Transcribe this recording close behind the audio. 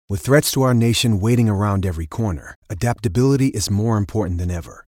With threats to our nation waiting around every corner, adaptability is more important than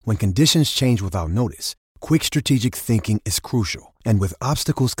ever. When conditions change without notice, quick strategic thinking is crucial. And with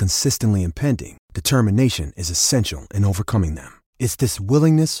obstacles consistently impending, determination is essential in overcoming them. It's this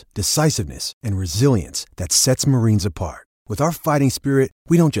willingness, decisiveness, and resilience that sets Marines apart. With our fighting spirit,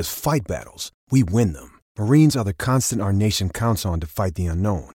 we don't just fight battles, we win them. Marines are the constant our nation counts on to fight the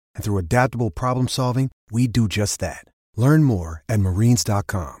unknown. And through adaptable problem solving, we do just that. Learn more at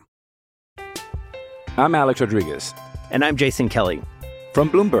marines.com. I'm Alex Rodriguez. And I'm Jason Kelly. From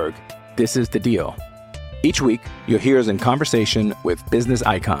Bloomberg, this is The Deal. Each week, you'll hear us in conversation with business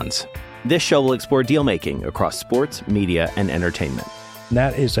icons. This show will explore deal-making across sports, media, and entertainment.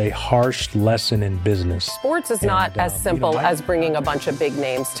 That is a harsh lesson in business. Sports is not as simple as bringing a bunch of big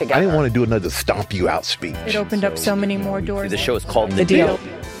names together. I didn't want to do another stomp you out speech. It opened up so many more doors. The show is called The Deal.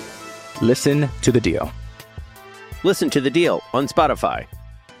 Listen to The Deal. Listen to The Deal on Spotify.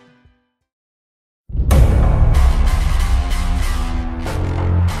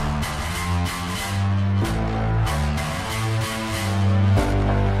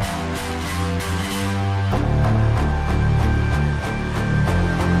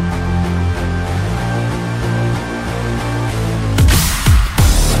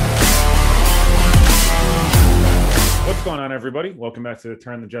 What's going on, everybody? Welcome back to the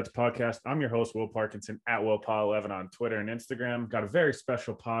Turn the Jets podcast. I'm your host, Will Parkinson, at WillPaul11 on Twitter and Instagram. Got a very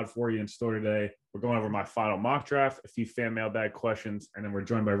special pod for you in store today. We're going over my final mock draft, a few fan mailbag questions, and then we're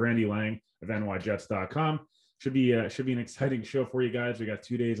joined by Randy Lang of NYJets.com. Should be an exciting show for you guys. We got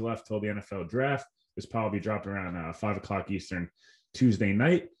 2 days left till the NFL draft. This pod will be dropping around 5 o'clock Eastern Tuesday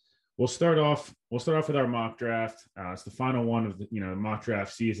night. We'll start off with our mock draft. It's the final one of the mock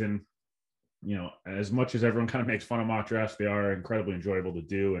draft season. As much as everyone kind of makes fun of mock drafts, they are incredibly enjoyable to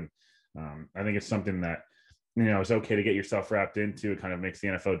do. And I think it's something that, is okay to get yourself wrapped into. It kind of makes the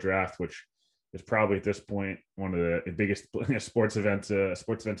NFL draft, which is probably at this point one of the biggest sports events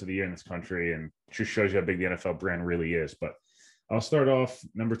of the year in this country, and just shows you how big the NFL brand really is. But I'll start off.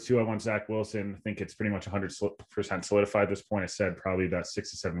 Number 2, I want Zach Wilson. I think it's pretty much 100% solidified at this point. I said probably about 6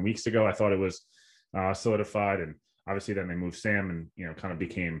 to 7 weeks ago I thought it was solidified. And obviously then they moved Sam and, kind of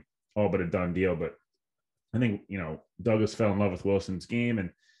became all but a done deal. But I think, Douglas fell in love with Wilson's game and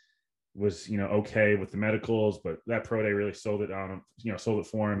was, okay with the medicals, but that pro day really sold it on him, sold it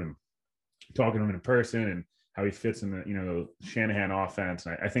for him, and talking to him in person and how he fits in the, Shanahan offense.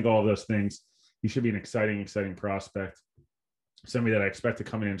 And I think all of those things, he should be an exciting prospect. Somebody that I expect to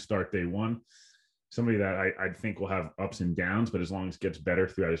come in and start day one. Somebody that I think will have ups and downs, but as long as it gets better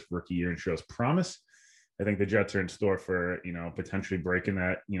throughout his rookie year and shows promise, I think the Jets are in store for, potentially breaking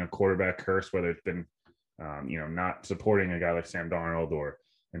that, quarterback curse, whether it's been, not supporting a guy like Sam Darnold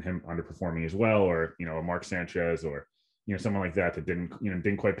and him underperforming as well, or, a Mark Sanchez or, someone like that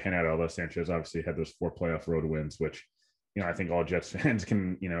didn't quite pan out. Although Sanchez obviously had those 4 playoff road wins, which, I think all Jets fans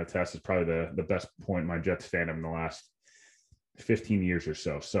can, attest is probably the best point in my Jets fandom in the last 15 years or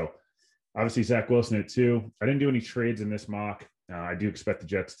so. So obviously Zach Wilson at 2. I didn't do any trades in this mock. I do expect the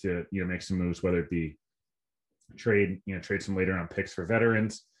Jets to, make some moves, whether it be trade some later round picks for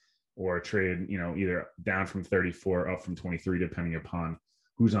veterans, or trade, either down from 34 up from 23, depending upon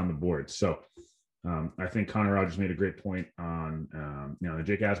who's on the board. So I think Connor Rogers made a great point on, the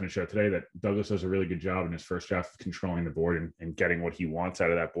Jake Asman show today, that Douglas does a really good job in his first draft of controlling the board and getting what he wants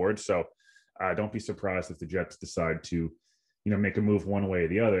out of that board. So don't be surprised if the Jets decide to, make a move one way or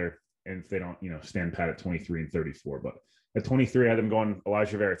the other, and if they don't, stand pat at 23 and 34. But at 23, I had them going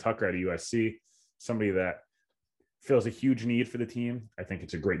Elijah Vera Tucker out of USC, somebody that fills a huge need for the team. I think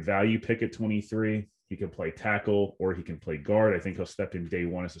it's a great value pick at 23. He can play tackle or he can play guard. I think he'll step in day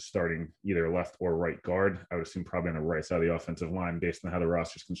one as a starting either left or right guard. I would assume probably on the right side of the offensive line based on how the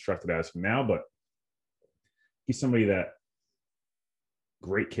roster is constructed as of now. But he's somebody that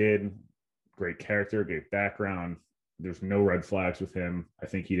great kid, great character, great background. There's no red flags with him. I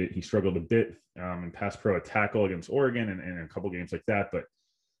think he struggled a bit in pass pro at tackle against Oregon and a couple games like that. But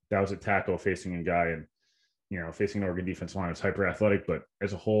that was a tackle facing a guy and, facing an Oregon defensive line. It's hyper athletic, but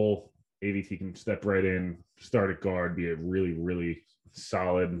as a whole, AVT can step right in, start at guard, be a really, really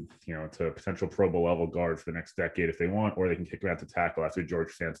solid, to potential Pro Bowl level guard for the next decade if they want, or they can kick him out to tackle after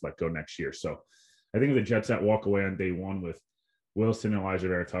George Fant's let go next year. So I think the Jets that walk away on day one with Wilson and Elijah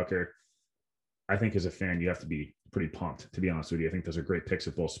Vera Tucker, I think as a fan, you have to be pretty pumped, to be honest with you. I think those are great picks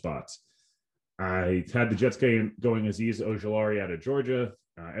at both spots. I had the Jets going Azeez Ojulari out of Georgia,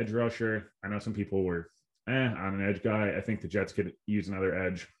 edge rusher. I know some people were on an edge guy. I think the Jets could use another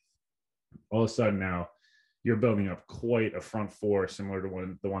edge. All of a sudden now you're building up quite a front four similar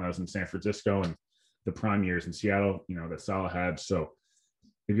to the one that was in San Francisco and the prime years in Seattle, that Saleh had. So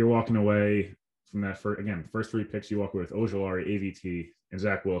if you're walking away from that, first three picks, you walk away with Ojulari, AVT, and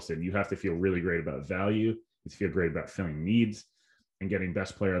Zach Wilson. You have to feel really great about value. You have to feel great about filling needs and getting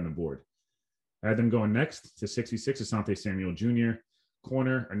best player on the board. I had them going next to 66, Asante Samuel Jr.,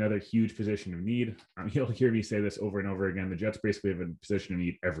 corner, another huge position of need. You'll hear me say this over and over again. The Jets basically have a position of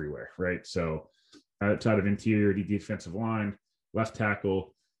need everywhere, right? So outside of interior defensive line, left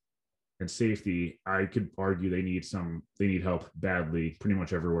tackle, and safety, I could argue they need help badly pretty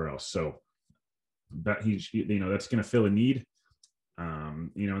much everywhere else. So that that's going to fill a need.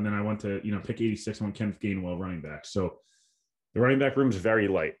 And then I went to, pick 86 on Kenneth Gainwell, running back. So the running back room is very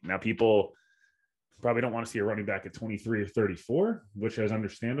light. Now, people probably don't want to see a running back at 23 or 34, which is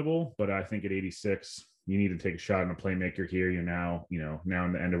understandable. But I think at 86, you need to take a shot on a playmaker here. You're now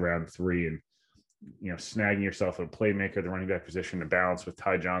in the end of round 3 and, snagging yourself a playmaker, the running back position to balance with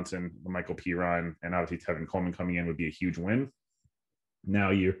Ty Johnson, Michael P. Ryan, and obviously Tevin Coleman coming in would be a huge win.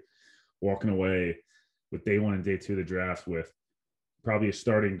 Now you're walking away with day 1 and day 2 of the draft with probably a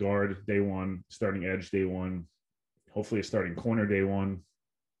starting guard day 1, starting edge day 1, hopefully a starting corner day 1,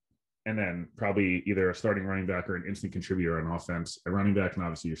 and then probably either a starting running back or an instant contributor on offense, a running back, and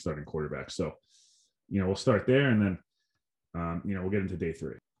obviously your starting quarterback. So, we'll start there, and then, we'll get into day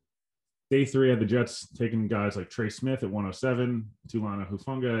 3. Day 3 had the Jets taking guys like Trey Smith at 107, Tulana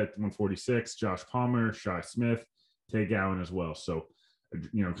Hufanga at 146, Josh Palmer, Shi Smith, Tay Gowan as well. So,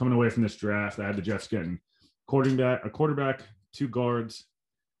 coming away from this draft, I had the Jets getting a quarterback, 2 guards,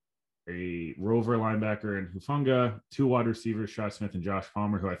 a rover linebacker in Hufanga, 2 wide receivers, Shi Smith and Josh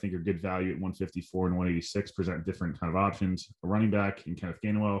Palmer, who I think are good value at 154 and 186, present different kind of options. A running back in Kenneth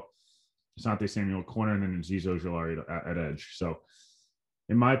Gainwell, Asante Samuel corner, and then Azeez Ojulari at edge. So,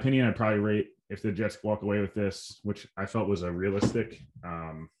 in my opinion, I'd probably rate, if the Jets walk away with this, which I felt was a realistic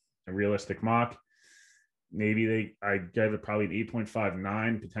mock, maybe I gave it probably an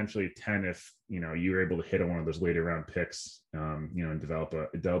 8.59, potentially a 10 if you were able to hit on one of those later round picks, and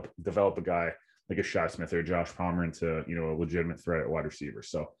develop a guy like a Shi Smith or a Josh Palmer into a legitimate threat at wide receiver.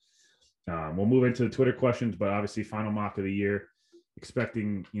 So we'll move into the Twitter questions, but obviously final mock of the year,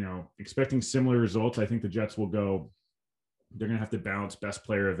 expecting similar results. I think the Jets will go. They're going to have to balance best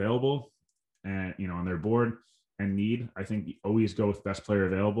player available and, on their board and need. I think you always go with best player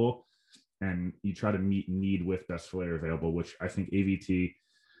available and you try to meet need with best player available, which I think AVT,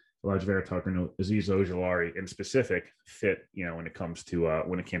 Elijah Vera Tucker, and Azeez Ojulari in specific fit, when it came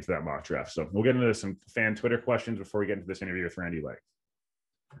to that mock draft. So we'll get into some fan Twitter questions before we get into this interview with Randy Lang.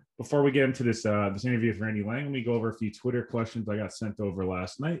 Before we get into this interview with Randy Lang, let me go over a few Twitter questions I got sent over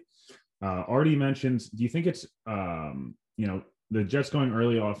last night. Artie mentions, do you think it's, the Jets going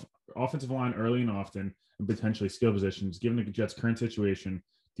early off offensive line early and often, and potentially skill positions, given the Jets' current situation,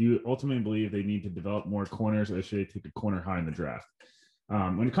 do you ultimately believe they need to develop more corners, or should they take a corner high in the draft?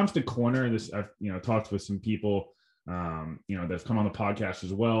 When it comes to corner, I've talked with some people, that have come on the podcast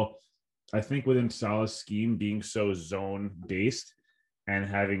as well. I think within Saleh's scheme, being so zone based and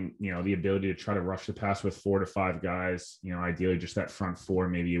having, the ability to try to rush the pass with 4 to 5 guys, ideally just that front 4,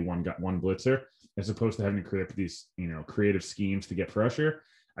 maybe one blitzer, as opposed to having to create these, creative schemes to get pressure.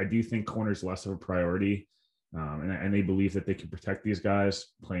 I do think corner is less of a priority. And they believe that they can protect these guys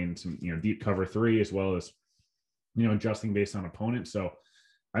playing some, deep cover 3, as well as, adjusting based on opponent. So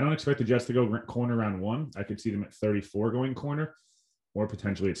I don't expect the Jets to go corner round 1. I could see them at 34 going corner, or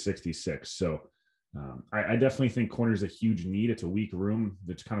potentially at 66. So I definitely think corner is a huge need. It's a weak room.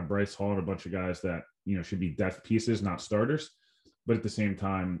 It's kind of Bryce Hall and a bunch of guys that, should be depth pieces, not starters. But at the same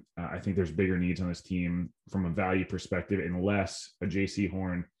time, I think there's bigger needs on this team from a value perspective, unless a J.C.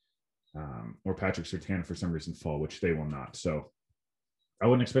 Horn or Patrick Surtain for some reason fall, which they will not. So I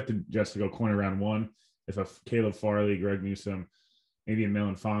wouldn't expect the Jets to go corner round 1. If a Caleb Farley, Greg Newsome, maybe a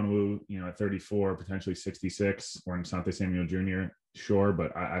Millen Fonwu, at 34, potentially 66, or Asante Samuel Jr., sure,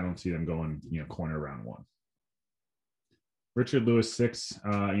 but I don't see them going, corner round 1. Richard Lewis 6,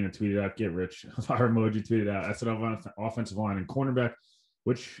 tweeted out, get rich. Fire emoji tweeted out. I said offensive line and cornerback.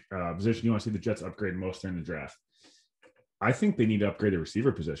 Which position do you want to see the Jets upgrade most during the draft? I think they need to upgrade the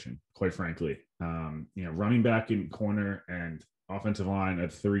receiver position, quite frankly. Running back and corner and offensive line are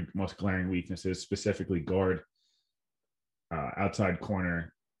the 3 most glaring weaknesses, specifically guard, outside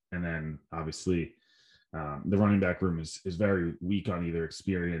corner, and then obviously the running back room is very weak on either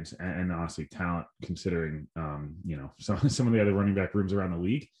experience and honestly talent, considering some of the other running back rooms around the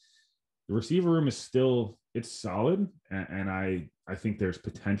league. The receiver room is still, it's solid, and I think there's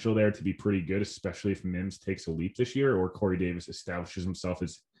potential there to be pretty good, especially if Mims takes a leap this year or Corey Davis establishes himself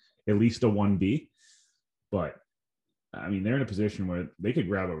as at least a 1B. But I mean, they're in a position where they could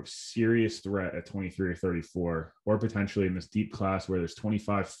grab a serious threat at 23 or 34, or potentially in this deep class where there's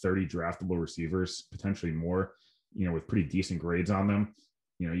 25, 30 draftable receivers, potentially more, with pretty decent grades on them.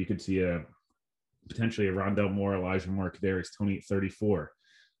 You could see potentially a Rondell Moore, Elijah Moore, Kadarius Toney at 34,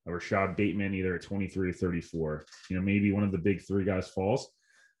 a Rashad Bateman either at 23 or 34. Maybe one of the big three guys falls.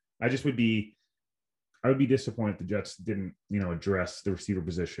 I would be disappointed if the Jets didn't, address the receiver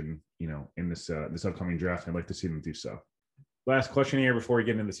position, in this upcoming draft. I'd like to see them do so. Last question here before we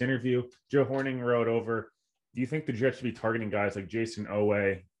get into this interview. Joe Horning wrote over, do you think the Jets should be targeting guys like Jason Owe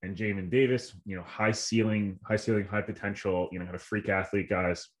and Jamin Davis, high ceiling, high potential, kind of freak athlete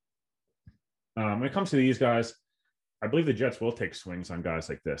guys? When it comes to these guys, I believe the Jets will take swings on guys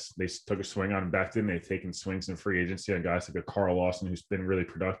like this. They took a swing on Becton. They've taken swings in free agency on guys like a Carl Lawson, who's been really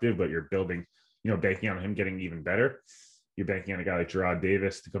productive, but you're building, banking on him getting even better. You're banking on a guy like Jarrad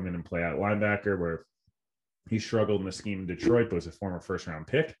Davis to come in and play out linebacker, where he struggled in the scheme in Detroit, but was a former first-round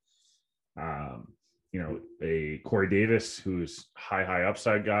pick. A Corey Davis, who's high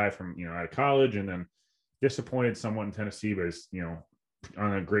upside guy from, out of college, and then disappointed somewhat in Tennessee, but is,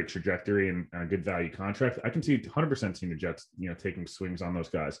 on a great trajectory and a good value contract. I can see 100% seeing the Jets, taking swings on those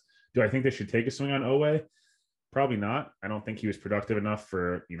guys. Do I think they should take a swing on Owe? Probably not. I don't think he was productive enough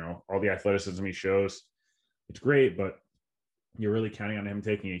for, all the athleticism he shows. It's great, but you're really counting on him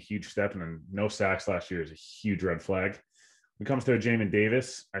taking a huge step, and then no sacks last year is a huge red flag. When it comes to Jamin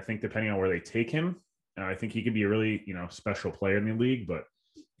Davis, I think depending on where they take him, I think he could be a really, special player in the league, but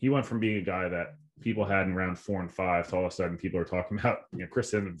he went from being a guy that people had in round 4 and 5 to all of a sudden people are talking about,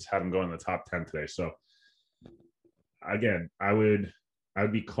 Chris Simmons had him go in the top 10 today. So again, I would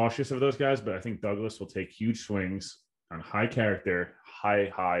be cautious of those guys, but I think Douglas will take huge swings on high character,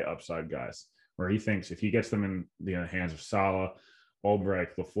 high upside guys, where he thinks if he gets them in the hands of Saleh,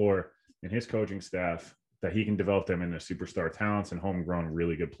 Albrecht, LaFleur, and his coaching staff, that he can develop them into superstar talents and homegrown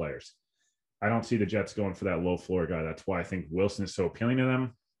really good players. I don't see the Jets going for that low floor guy. That's why I think Wilson is so appealing to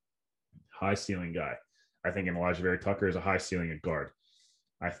them. High ceiling guy. I think Elijah Vera Tucker is a high ceiling at guard.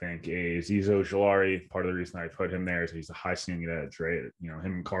 I think a Zizo Jalari, part of the reason I put him there is he's a high ceiling at edge, right? Him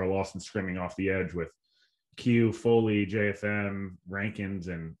and Carl Lawson screaming off the edge with Q, Foley, JFM, Rankins,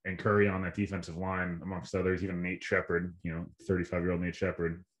 and Curry on that defensive line, amongst others, even Nate Shepard, 35-year-old Nate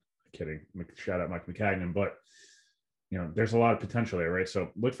Shepard. Kidding. Shout out Mike McCagnon. But, there's a lot of potential there, right? So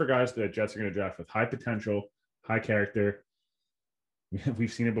look for guys that Jets are going to draft with high potential, high character.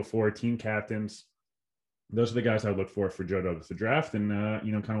 We've seen it before, team captains. Those are the guys I would look for Joe Douglas to draft, and,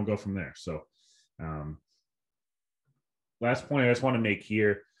 kind of go from there. So last point I just want to make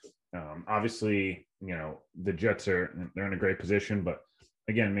here, obviously, the Jets they're in a great position, but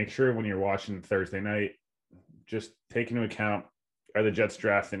again, make sure when you're watching Thursday night, just take into account, are the Jets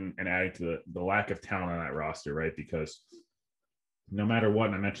drafting and adding to the lack of talent on that roster, right? Because no matter what,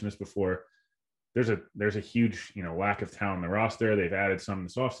 and I mentioned this before, there's a huge, lack of talent in the roster. They've added some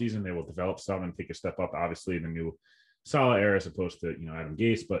this offseason. They will develop some and take a step up, obviously, in the new Saleh era as opposed to, Adam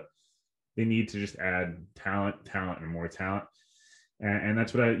Gase, but they need to just add talent, and more talent. And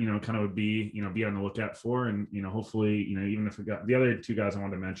that's what I, kind of would be, be on the lookout for. And, hopefully, even if we got the other two guys I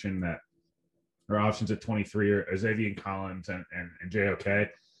wanted to mention that are options at 23 are Xavier Collins and JOK.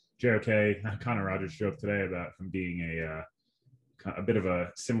 JOK, Connor Rogers joked today about him being a bit of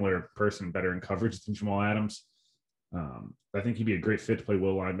a similar person, better in coverage than Jamal Adams. I think he'd be a great fit to play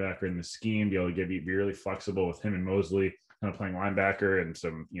will linebacker in the scheme, be able to be really flexible with him and Mosley, kind of playing linebacker and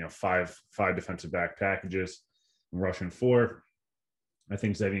some, five defensive back packages and rushing 4. I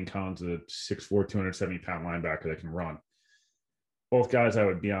think Xavier Collins is a 6'4", 270-pound linebacker that can run. Both guys I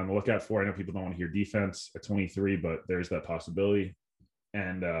would be on the lookout for. I know people don't want to hear defense at 23, but there's that possibility.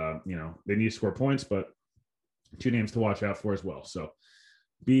 And, they need to score points, but 2 names to watch out for as well. So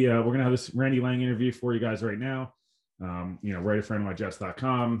we're going to have this Randy Lang interview for you guys right now. Write a friend at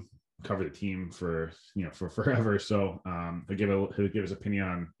myjets.com, cover the team for forever. So he'll give his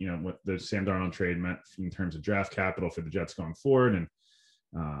opinion on, what the Sam Darnold trade meant in terms of draft capital for the Jets going forward. And,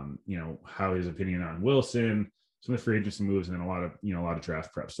 how his opinion on Wilson, some of the free agency moves, and then a lot of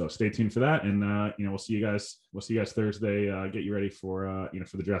draft prep. So stay tuned for that. And, we'll see you guys Thursday, get you ready for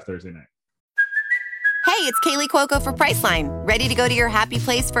the draft Thursday night. Hey, it's Kaylee Cuoco for Priceline. Ready to go to your happy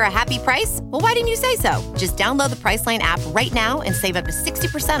place for a happy price? Well, why didn't you say so? Just download the Priceline app right now and save up to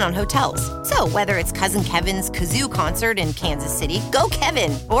 60% on hotels. So whether it's Cousin Kevin's Kazoo Concert in Kansas City, go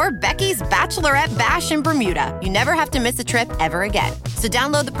Kevin, or Becky's Bachelorette Bash in Bermuda, you never have to miss a trip ever again. So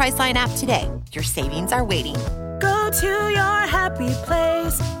download the Priceline app today. Your savings are waiting. Go to your happy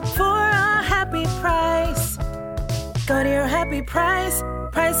place for a happy price. Go to your happy price,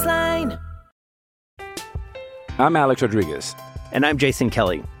 Priceline. I'm Alex Rodriguez. And I'm Jason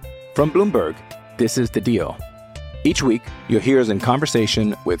Kelly. From Bloomberg, this is The Deal. Each week, you'll hear us in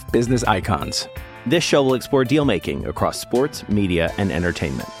conversation with business icons. This show will explore deal-making across sports, media, and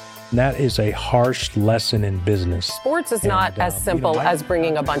entertainment. That is a harsh lesson in business. Sports is not as simple as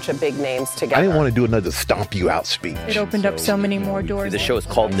bringing a bunch of big names together. I didn't want to do another stomp you out speech. It opened up so many more doors. The show is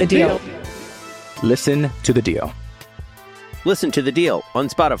called The Deal. Listen to The Deal. Listen to The Deal on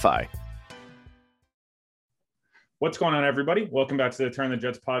Spotify. What's going on, everybody? Welcome back to the Turn the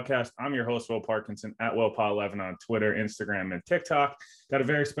Jets podcast. I'm your host, Will Parkinson, at WillPaul11 on Twitter, Instagram, and TikTok. Got a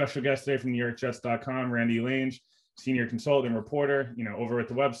very special guest today from NewYorkJets.com, Randy Lange, senior consultant reporter, over at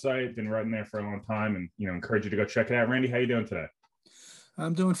the website, been writing there for a long time, and, encourage you to go check it out. Randy, how you doing today?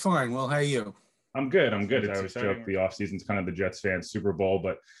 I'm doing fine. Well, how are you? I'm good. I always joke the offseason's kind of the Jets fans' Super Bowl,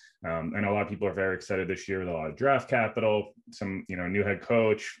 but I know a lot of people are very excited this year with a lot of draft capital, some, new head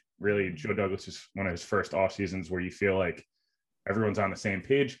coach. Really, Joe Douglas is one of his first off seasons where you feel like everyone's on the same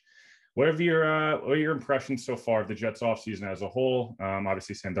page. What are your impressions so far of the Jets off season as a whole?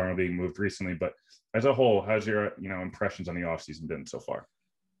 Obviously, Sam Darnold being moved recently, but as a whole, how's your impressions on the off season been so far?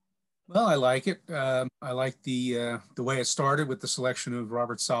 Well, I like it. I like the way it started with the selection of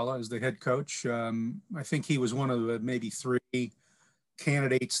Robert Saleh as the head coach. I think he was one of the maybe three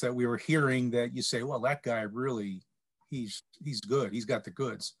candidates that we were hearing that you say, well, that guy really, he's good. He's got the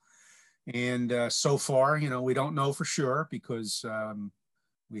goods. And so far, we don't know for sure because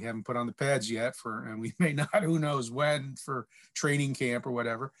we haven't put on the pads yet and we may not, who knows when, for training camp or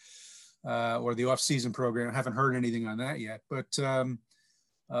whatever, or the off-season program. I haven't heard anything on that yet. But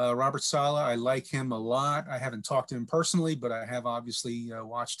Robert Saleh, I like him a lot. I haven't talked to him personally, but I have obviously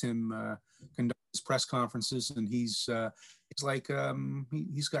watched him conduct his press conferences, and he's like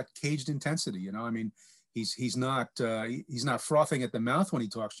he's got caged intensity. He's not frothing at the mouth when he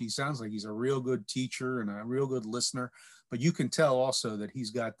talks. He sounds like he's a real good teacher and a real good listener, but you can tell also that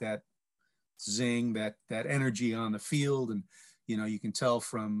he's got that zing, that energy on the field. And, you can tell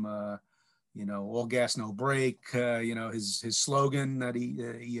from, all gas, no break, his slogan that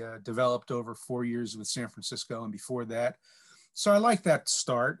he developed over 4 years with San Francisco and before that. So I like that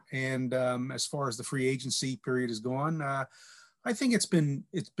start. And as far as the free agency period is gone, I think it's been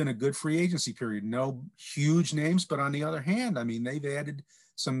a good free agency period. No huge names, but on the other hand, they've added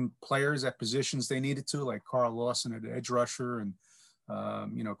some players at positions they needed to, like Carl Lawson at edge rusher and,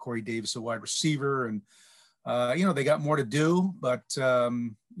 Corey Davis, a wide receiver. And, they got more to do, but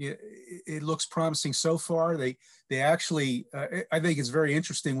it looks promising so far. They actually, I think it's very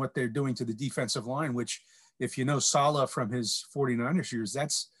interesting what they're doing to the defensive line, which if you know Saleh from his 49ers years,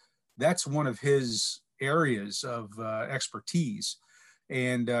 that's one of his areas of expertise.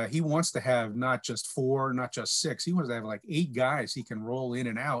 And he wants to have not just 4, not just 6. He wants to have like 8 guys he can roll in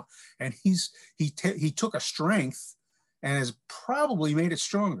and out. And he took a strength and has probably made it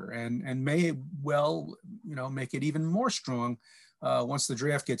stronger and may well, make it even more strong once the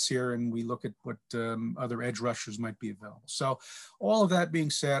draft gets here and we look at what other edge rushers might be available. So all of that being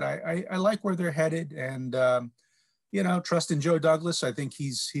said, I like where they're headed, and trust in Joe Douglas. I think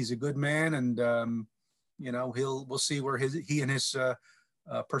he's a good man, and we'll see where he and his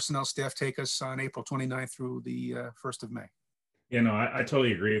personnel staff take us on April 29th through the 1st of May. I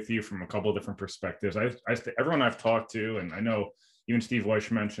totally agree with you from a couple of different perspectives. Everyone I've talked to, and I know even Steve Weish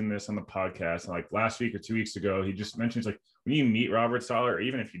mentioned this on the podcast, like last week or 2 weeks ago, he just mentions like when you meet Robert Saleh, or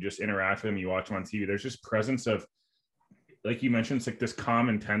even if you just interact with him, you watch him on TV, there's just presence of, like you mentioned, it's like this calm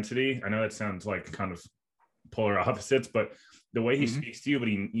intensity. I know that sounds like kind of polar opposites, but the way he speaks to you, but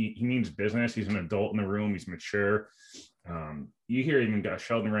he means business. He's an adult in the room. He's mature. You hear even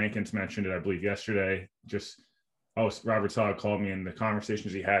Sheldon Rankins mentioned it, I believe, yesterday. Robert Saleh called me in the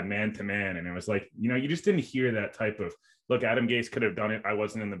conversations he had man to man. And it was like, you just didn't hear that type of, look, Adam Gase could have done it. I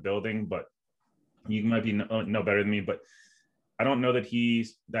wasn't in the building, but you might be no better than me. But I don't know that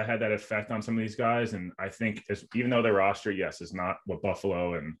that had that effect on some of these guys. And I think even though their roster, yes, is not what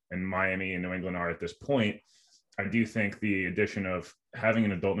Buffalo and Miami and New England are at this point, I do think the addition of having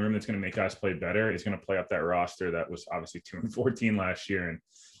an adult in the room that's going to make guys play better is going to play up that roster that was obviously 2-14 last year. And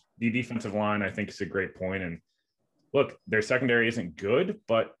the defensive line, I think, is a great point. And look, their secondary isn't good,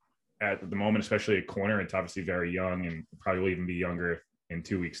 but at the moment, especially at corner, it's obviously very young and probably will even be younger in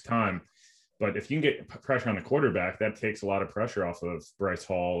 2 weeks' time. But if you can get pressure on the quarterback, that takes a lot of pressure off of Bryce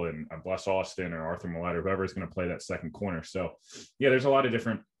Hall and Bless Austin or Arthur Millette or whoever is going to play that second corner. So, yeah, there's a lot of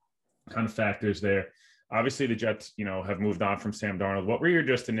different kind of factors there. Obviously, the Jets, have moved on from Sam Darnold. What were your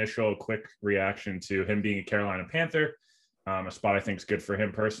just initial quick reaction to him being a Carolina Panther? A spot I think is good for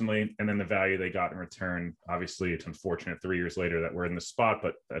him personally, and then the value they got in return. Obviously, it's unfortunate 3 years later that we're in the spot,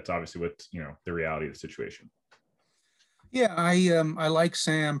 but that's obviously what the reality of the situation. Yeah, I like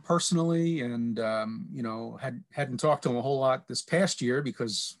Sam personally, and you know, hadn't talked to him a whole lot this past year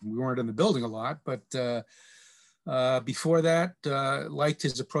because we weren't in the building a lot. But before that, liked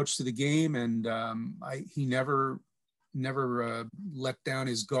his approach to the game, and he never let down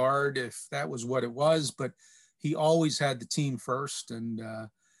his guard if that was what it was. But he always had the team first, and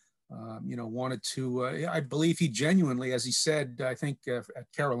you know, wanted to. I believe he genuinely, as he said, I think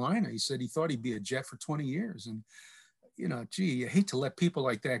at Carolina, he said he thought he'd be a Jet for 20 years, and you know, gee, you hate to let people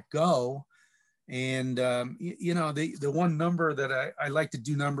like that go. And, you know, the one number that I like to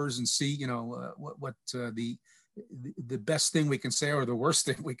do numbers and see, you know, what the best thing we can say or the worst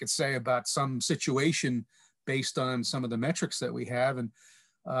thing we could say about some situation based on some of the metrics that we have. And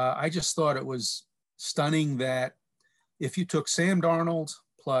I just thought it was stunning that if you took Sam Darnold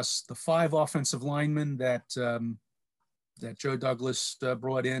plus the 5 offensive linemen that Joe Douglas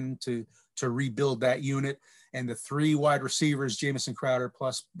brought in to rebuild that unit, and the 3 wide receivers, Jamison Crowder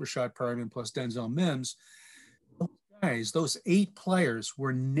plus Rashad Perriman plus Denzel Mims, those 8 players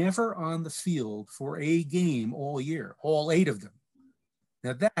were never on the field for a game all year, all 8 of them.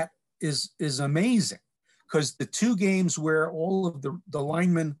 Now that is amazing, because the 2 games where all of the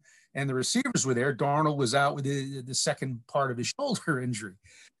linemen and the receivers were there, Darnold was out with the second part of his shoulder injury.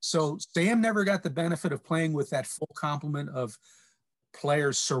 So Sam never got the benefit of playing with that full complement of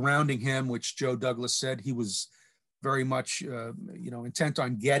players surrounding him, which Joe Douglas said he was very much, you know, intent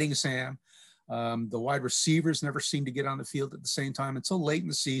on getting Sam. The wide receivers never seemed to get on the field at the same time until late in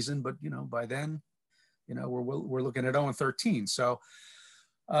the season. But, you know, by then, you know, we're looking at 0-13. So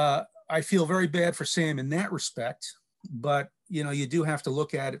I feel very bad for Sam in that respect. But, you know, you do have to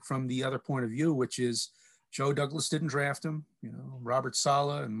look at it from the other point of view, which is Joe Douglas didn't draft him. You know, Robert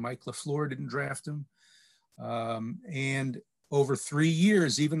Saleh and Mike LaFleur didn't draft him. And over 3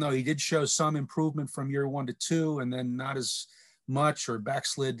 years, even though he did show some improvement from year 1 to 2, and then not as much or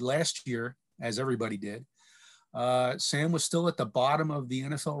backslid last year as everybody did, Sam was still at the bottom of the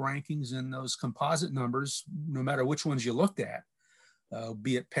NFL rankings in those composite numbers, no matter which ones you looked at,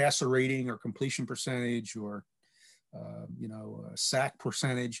 be it passer rating or completion percentage or, you know, sack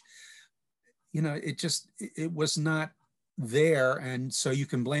percentage. You know, it was not there. And so you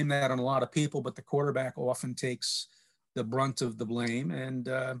can blame that on a lot of people, but the quarterback often takes the brunt of the blame. And,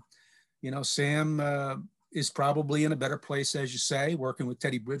 you know, Sam is probably in a better place, as you say, working with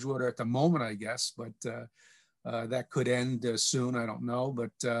Teddy Bridgewater at the moment, I guess, but that could end soon. I don't know,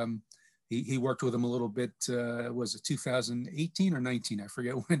 but he worked with him a little bit. Was it 2018 or 19? I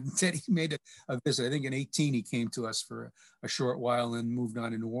forget when Teddy made a visit. I think in 18, he came to us for a short while and moved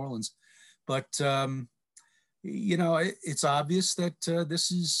on to New Orleans. But, you know, it's obvious that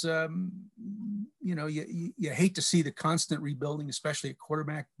this is, you know, you hate to see the constant rebuilding, especially at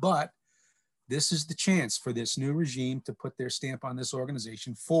quarterback, but this is the chance for this new regime to put their stamp on this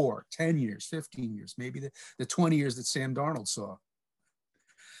organization for 10 years, 15 years, maybe the 20 years that Sam Darnold saw.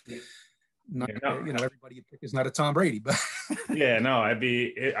 You know, everybody you pick is not a Tom Brady, but yeah, no,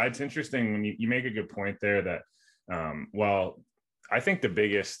 it's interesting when you make a good point there that, well, I think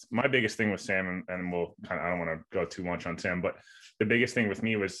my biggest thing with Sam, and I don't want to go too much on Sam, but the biggest thing with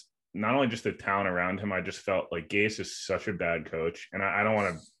me was not only just the talent around him. I just felt like Gase is such a bad coach, and I don't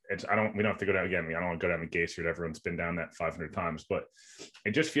want to. We don't have to go down again. I don't want to go down the Gase route. Everyone's been down that 500 times, but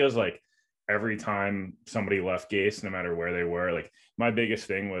it just feels like every time somebody left Gase, no matter where they were, like my biggest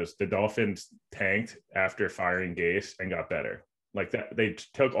thing was the Dolphins tanked after firing Gase and got better. Like that, they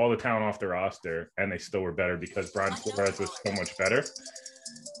took all the talent off the roster and they still were better because Brian Flores was so much better.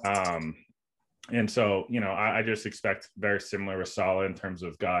 And so, you know, I just expect very similar with Saleh in terms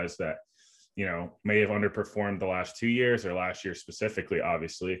of guys that, you know, may have underperformed the last 2 years or last year specifically,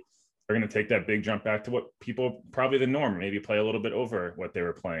 obviously, are going to take that big jump back to what people probably the norm, maybe play a little bit over what they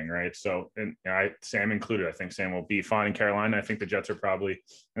were playing. Right. So, and Sam included, I think Sam will be fine in Carolina. I think the Jets are probably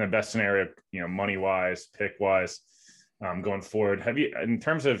in the best scenario, you know, money wise, pick wise. Going forward, have you, in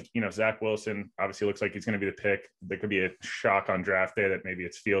terms of, you know, Zach Wilson, obviously looks like he's going to be the pick. There could be a shock on draft day that maybe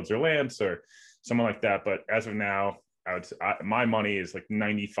it's Fields or Lance or someone like that. But as of now, my money is like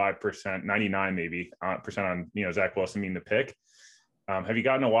 95%, 99 maybe percent on, you know, Zach Wilson being the pick. Have you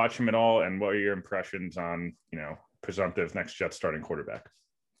gotten to watch him at all? And what are your impressions on, you know, presumptive next Jets starting quarterback?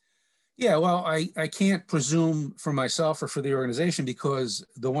 Yeah, well, I can't presume for myself or for the organization, because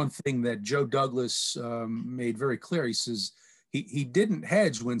the one thing that Joe Douglas made very clear, he says he didn't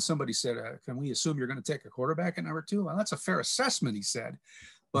hedge when somebody said, can we assume you're going to take a quarterback at number 2? Well, that's a fair assessment, he said,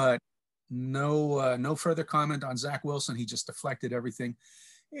 but no further comment on Zach Wilson. He just deflected everything,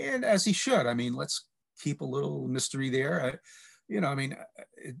 and as he should. I mean, let's keep a little mystery there. You know, I mean,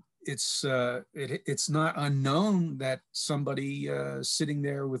 it's not unknown that somebody sitting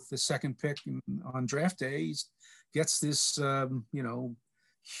there with the second pick on draft day gets this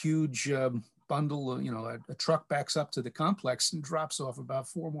huge bundle. A truck backs up to the complex and drops off about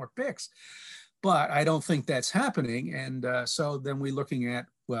 4 more picks. But I don't think that's happening. And so then we're looking at,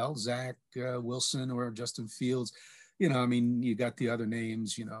 well, Zach Wilson or Justin Fields. You got the other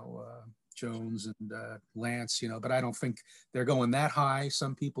names, Jones and Lance, but I don't think they're going that high.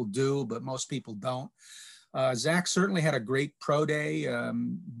 Some people do, but most people don't. Zach certainly had a great pro day,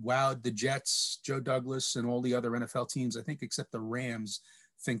 wowed the Jets, Joe Douglas, and all the other NFL teams, I think, except the Rams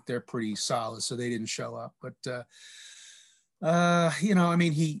think they're pretty solid, so they didn't show up. But,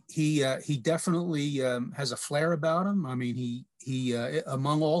 he definitely has a flair about him. I mean, he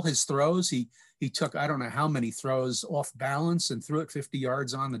among all his throws, he took, I don't know how many throws off balance and threw it 50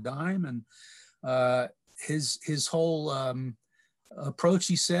 yards on the dime. And his whole approach,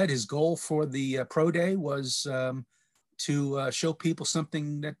 he said, his goal for the pro day was to show people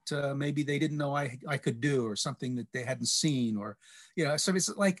something that maybe they didn't know I could do, or something that they hadn't seen, or, so it's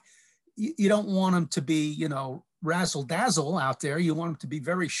like, you don't want him to be, razzle dazzle out there. You want him to be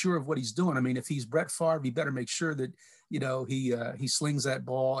very sure of what he's doing. I mean, if he's Brett Favre, he better make sure that, he slings that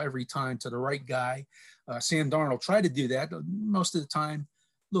ball every time to the right guy. Sam Darnold tried to do that. Most of the time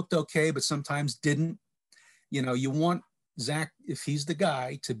looked okay, but sometimes didn't. You want Zach, if he's the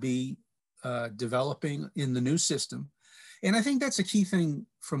guy, to be developing in the new system. And I think that's a key thing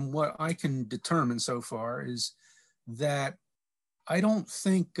from what I can determine so far, is that I don't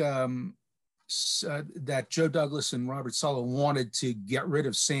think that Joe Douglas and Robert Saleh wanted to get rid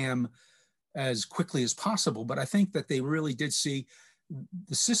of Sam as quickly as possible, but I think that they really did see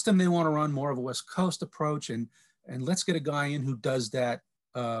the system they want to run, more of a West Coast approach, and let's get a guy in who does that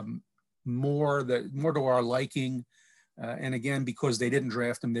more to our liking. And again, because they didn't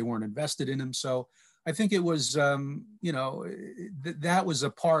draft him, they weren't invested in him. So I think it was, that was a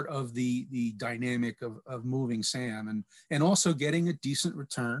part of the dynamic of moving Sam, and also getting a decent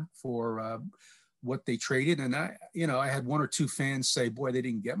return for what they traded. And I had 1 or 2 fans say, boy, they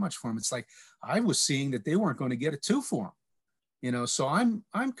didn't get much for him. It's like, I was seeing that they weren't going to get a 2 for him, so I'm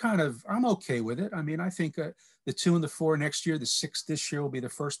okay with it. I mean, I think the 2 and the 4 next year, the 6 this year will be the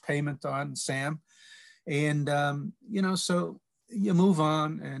first payment on Sam. And, so you move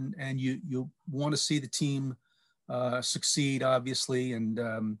on, and you want to see the team succeed, obviously. And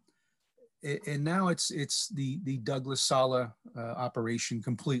now it's the Douglas Saleh operation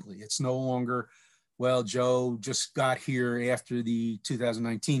completely. It's no longer, well, Joe just got here after the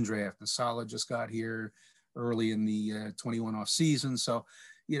 2019 draft, and Saleh just got here early in the 21 off season. So,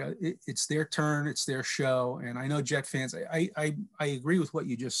 it's their turn, it's their show. And I know Jet fans, I agree with what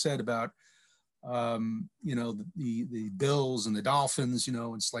you just said about, the Bills and the Dolphins,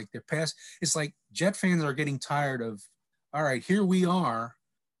 it's like they're past. It's like Jet fans are getting tired of, all right, here we are,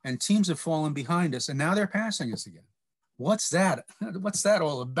 and teams have fallen behind us, and now they're passing us again. What's that? What's that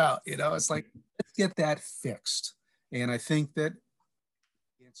all about? It's like, let's get that fixed. And I think that,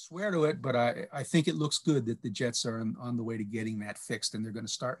 I can't swear to it, but I think it looks good that the Jets are on the way to getting that fixed, and they're going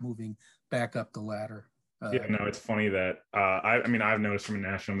to start moving back up the ladder. It's funny that I've noticed from a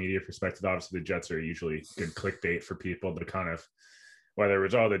national media perspective, obviously the Jets are usually good clickbait for people to kind of, whether it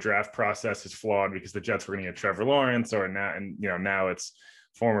was, the draft process is flawed because the Jets were going to get Trevor Lawrence, or now it's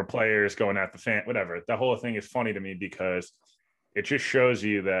former players going at the fan, whatever. The whole thing is funny to me because it just shows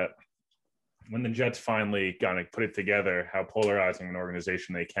you that when the Jets finally got to put it together, how polarizing an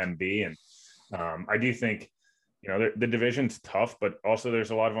organization they can be. And I do think, the division's tough, but also there's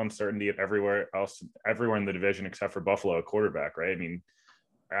a lot of uncertainty everywhere in the division except for Buffalo at quarterback, right? I mean,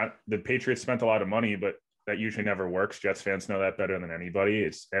 the Patriots spent a lot of money, but that usually never works. Jets fans know that better than anybody.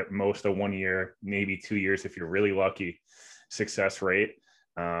 It's at most a 1 year, maybe 2 years if you're really lucky, success rate.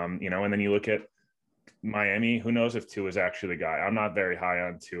 And then you look at Miami, who knows if Tua is actually the guy. I'm not very high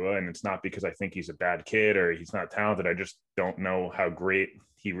on Tua, and it's not because I think he's a bad kid or he's not talented. I just don't know how great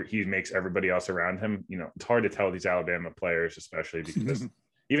he makes everybody else around him. It's hard to tell these Alabama players, especially because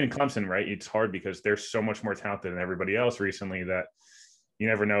even Clemson, right? It's hard because they're so much more talented than everybody else recently that you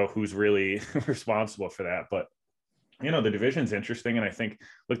never know who's really responsible for that. But, the division's interesting. And I think,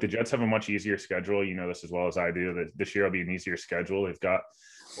 look, the Jets have a much easier schedule. This as well as I do, that this year will be an easier schedule. They've got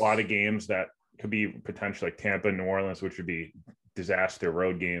a lot of games that could be potentially like Tampa, New Orleans, which would be disaster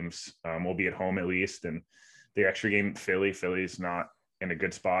road games. We'll be at home at least. And the extra game, Philly's not in a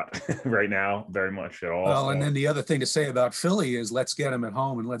good spot right now, very much at all. Well, and then the other thing to say about Philly is let's get them at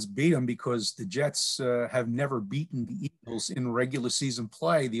home and let's beat them, because the Jets have never beaten the Eagles in regular season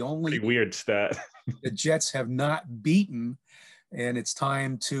play. The only pretty weird stat. The Jets have not beaten and it's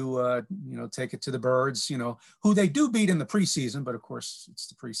time to take it to the Birds, who they do beat in the preseason, but of course it's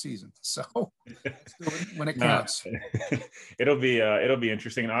the preseason, so when it counts. It'll be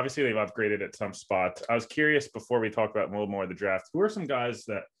interesting, and obviously they've upgraded at some spots. I was curious, before we talk about a little more of the draft, who are some guys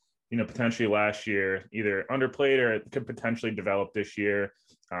that potentially last year either underplayed or could potentially develop this year?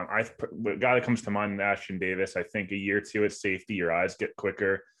 The guy that comes to mind is Ashton Davis. I think a year or two at safety, your eyes get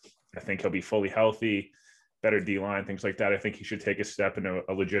quicker. I think he'll be fully healthy, better D-line, things like that. I think he should take a step into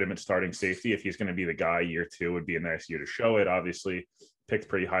a legitimate starting safety. If he's going to be the guy, year two would be a nice year to show it. Obviously, picked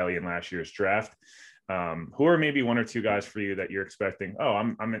pretty highly in last year's draft. Who are maybe one or two guys for you that you're expecting? Oh,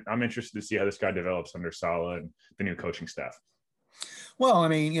 I'm interested to see how this guy develops under Saleh and the new coaching staff. Well, I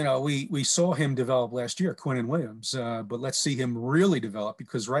mean, we saw him develop last year, Quinnen Williams, but let's see him really develop,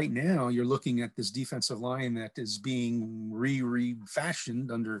 because right now you're looking at this defensive line that is being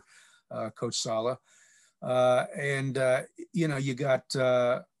refashioned under Coach Saleh. You got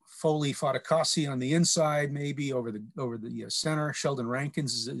Foley Fatukasi on the inside, maybe over the center. Sheldon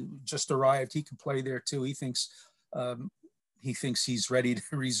Rankins just arrived. He can play there too. He thinks he's ready to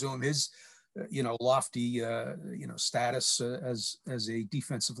resume his lofty status as a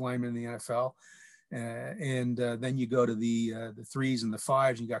defensive lineman in the NFL. Then you go to the threes and the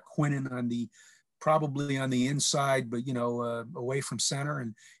fives. You got Quinnen probably on the inside, but away from center,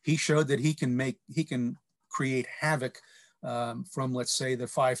 and he showed that he can create havoc from, let's say, the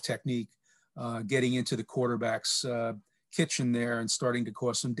five technique, getting into the quarterback's kitchen there and starting to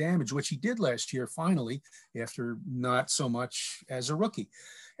cause some damage, which he did last year finally, after not so much as a rookie.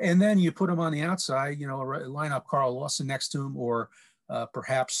 And then you put him on the outside, line up Carl Lawson next to him, or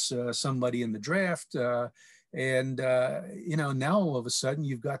perhaps somebody in the draft. Now all of a sudden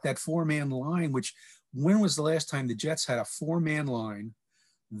you've got that four-man line, which, when was the last time the Jets had a four-man line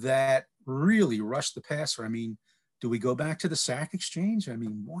that really rushed the passer? I mean, do we go back to the sack exchange? I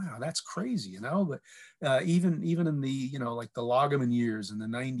mean, wow, that's crazy, But even in the, like the Loggeman years in the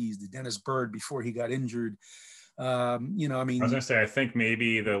 90s, the Dennis Byrd before he got injured, I mean, I was gonna say, I think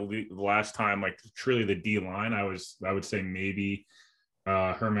maybe the last time, like truly the D line, I would say maybe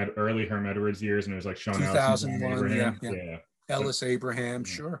early Herm Edwards years, and it was like Sean 2001, yeah. Ellis Abraham,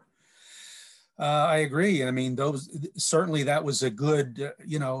 sure. I agree. I mean, certainly that was a good,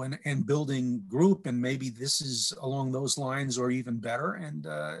 and building group, and maybe this is along those lines or even better. And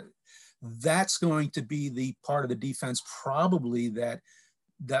that's going to be the part of the defense probably that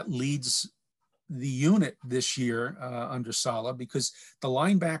leads the unit this year under Saleh, because the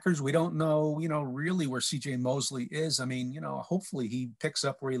linebackers, we don't know, really where CJ Mosley is. I mean, hopefully he picks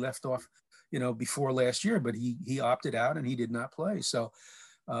up where he left off, before last year, but he opted out and he did not play. So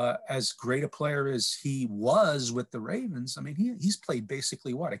as great a player as he was with the Ravens, I mean, he's played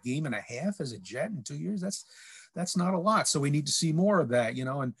basically a game and a half as a Jet in 2 years. That's not a lot. So we need to see more of that,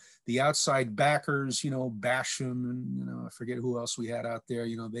 and the outside backers, Basham and, I forget who else we had out there,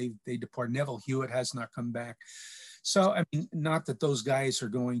 they depart. Neville Hewitt has not come back. So, I mean, not that those guys are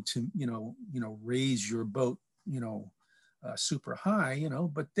going to, raise your boat, super high,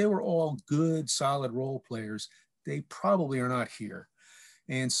 but they were all good, solid role players. They probably are not here.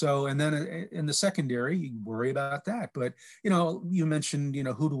 And so, and then in the secondary, you worry about that. But, you mentioned,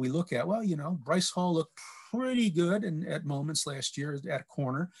 who do we look at? Well, Bryce Hall looked pretty good at moments last year at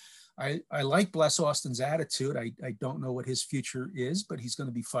corner. I like Bless Austin's attitude. I don't know what his future is, but he's going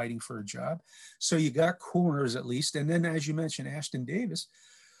to be fighting for a job. So you got corners at least. And then, as you mentioned, Ashton Davis,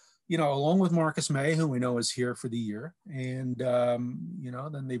 along with Marcus May, who we know is here for the year. And,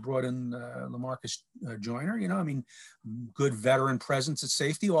 then they brought in LaMarcus Joyner, I mean, good veteran presence at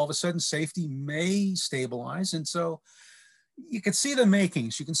safety. All of a sudden, safety may stabilize. And so you can see the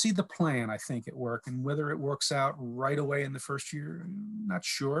makings. You can see the plan, I think, at work. And whether it works out right away in the first year, I'm not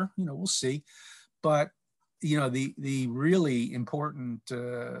sure. We'll see. But, the really important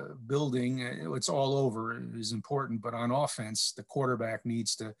building, it's all over, is important. But on offense, the quarterback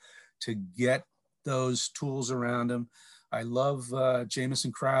needs to get those tools around him. I love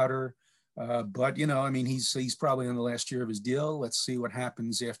Jamison Crowder, but I mean, he's probably on the last year of his deal. Let's see what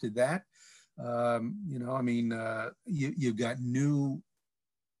happens after that. You've got new,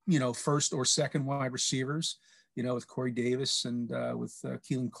 first or second wide receivers, with Corey Davis and with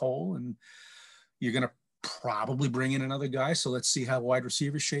Keelan Cole, and you're going to probably bring in another guy. So let's see how wide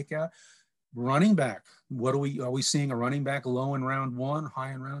receivers shake out. Running back, are we seeing a running back low in round one,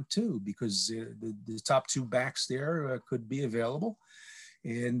 high in round two? Because the top two backs there could be available.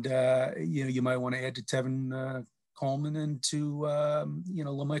 And, you might want to add to Tevin Coleman and to,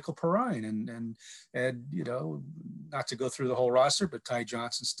 LaMichael Perrine and add, not to go through the whole roster, but Ty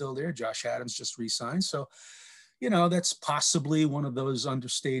Johnson's still there. Josh Adams just re-signed. So, that's possibly one of those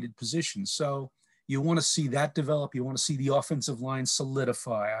understated positions. So you want to see that develop. You want to see the offensive line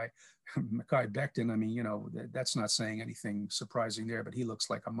solidify. Mekhi Becton, I mean, that's not saying anything surprising there, but he looks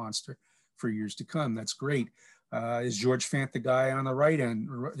like a monster for years to come. That's great. Is George Fant the guy on the right end,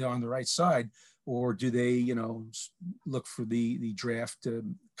 on the right side, or do they, look for the draft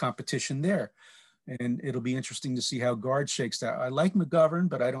competition there? And it'll be interesting to see how guard shakes out. I like McGovern,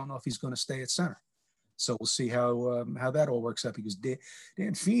 but I don't know if he's going to stay at center. So we'll see how that all works out, because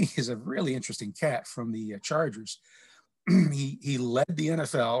Dan Feeney is a really interesting cat from the Chargers. He led the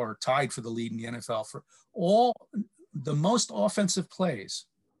NFL, or tied for the lead in the NFL, for all the most offensive plays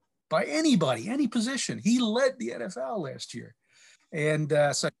by anybody, any position. He led the NFL last year. And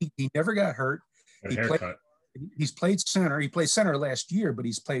so he never got hurt. He's played center. He played center last year, but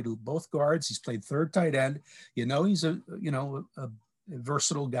he's played both guards. He's played third tight end. He's a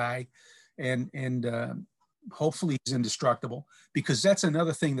versatile guy, and hopefully he's indestructible, because that's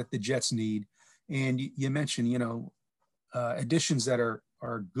another thing that the Jets need. And you mentioned, additions that are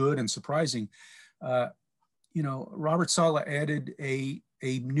good and surprising. Robert Saleh added a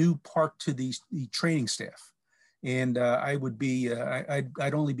new part to the training staff. And I would be,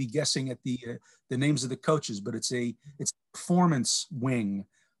 I'd only be guessing at the names of the coaches, but it's a performance wing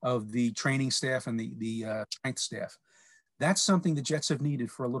of the training staff and the strength staff. That's something the Jets have needed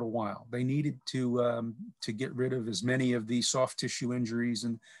for a little while. They needed to get rid of as many of the soft tissue injuries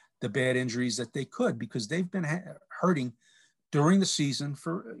and the bad injuries that they could, because they've been hurting during the season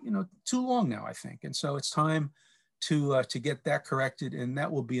for too long now, I think. And so it's time to get that corrected, and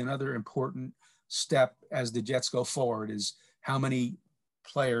that will be another important step as the Jets go forward, is how many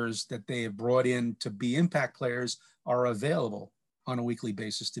players that they have brought in to be impact players are available on a weekly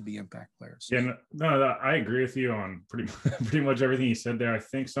basis to be impact players. Yeah, I agree with you on pretty much everything you said there. I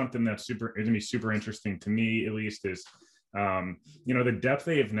think something that's going to be super interesting to me, at least, is the depth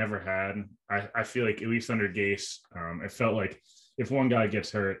they have never had. I feel like, at least under Gase, it felt like if one guy gets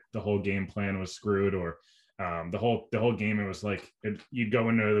hurt, the whole game plan was screwed, or the whole game, it was like you'd go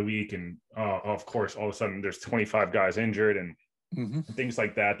into the week and of course all of a sudden there's 25 guys injured and things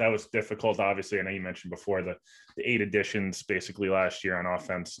like that. That was difficult. Obviously, I know you mentioned before the 8 additions basically last year on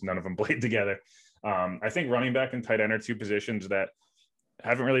offense, none of them played together. I think running back and tight end are 2 positions that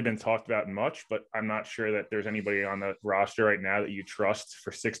haven't really been talked about much, but I'm not sure that there's anybody on the roster right now that you trust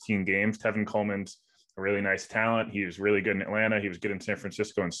for 16 games. Tevin Coleman's a really nice talent. He was really good in Atlanta. He was good in San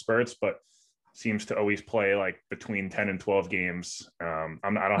Francisco in spurts, but seems to always play like between 10 and 12 games. I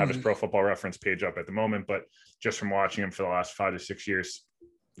don't have his Pro Football Reference page up at the moment, but just from watching him for the last 5 to 6 years,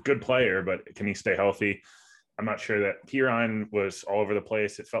 good player, but can he stay healthy? I'm not sure. That Pirine was all over the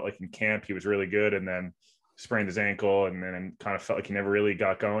place. It felt like in camp he was really good, and then sprained his ankle, and then kind of felt like he never really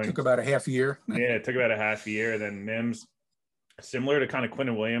got going. Took about a half a year. Yeah, it took about a half a year. Then Mims, similar to kind of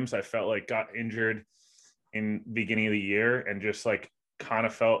Quinnen Williams, I felt like got injured in the beginning of the year, and just like kind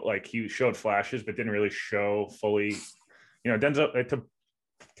of felt like he showed flashes, but didn't really show fully. Denzel, to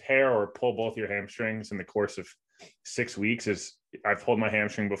tear or pull both your hamstrings in the course of 6 weeks is, I've pulled my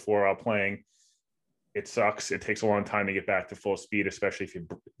hamstring before while playing. It sucks. It takes a long time to get back to full speed, especially if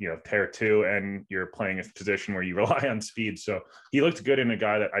you tear 2 and you're playing a position where you rely on speed. So he looked good in a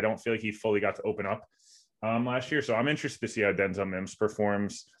guy that I don't feel like he fully got to open up last year. So I'm interested to see how Denzel Mims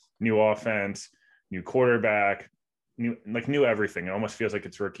performs. New offense, new quarterback, new everything. It almost feels like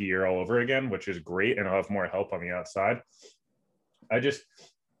it's rookie year all over again, which is great. And I'll have more help on the outside.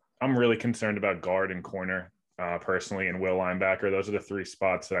 I'm really concerned about guard and corner personally, and will linebacker. Those are the 3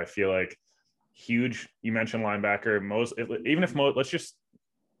 spots that I feel like huge. You mentioned linebacker. Let's just,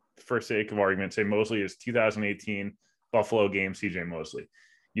 for sake of argument, say Mosley is 2018 Buffalo game CJ Mosley.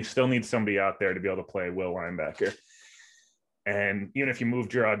 You still need somebody out there to be able to play will linebacker. And even if you move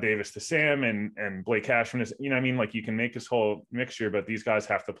Gerard Davis to Sam and Blake Cashman is, you can make this whole mixture, but these guys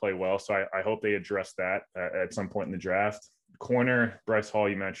have to play well. So I hope they address that at some point in the draft. Corner, Bryce Hall,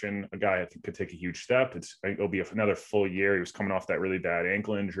 you mentioned, a guy I think could take a huge step. It'll be another full year. He was coming off that really bad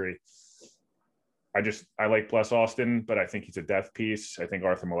ankle injury. I like Bless Austin, but I think he's a depth piece. I think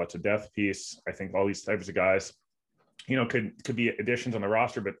Arthur Maulet's a depth piece. I think all these types of guys, could be additions on the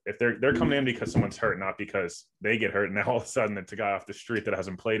roster, but if they're coming in because someone's hurt, not because they get hurt, and now all of a sudden it's a guy off the street that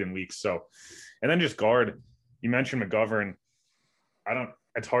hasn't played in weeks. So, and then just guard, you mentioned McGovern.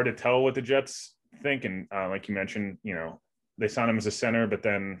 It's hard to tell what the Jets think. And like you mentioned, they signed him as a center, but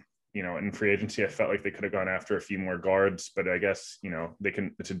then, in free agency, I felt like they could have gone after a few more guards, but I guess,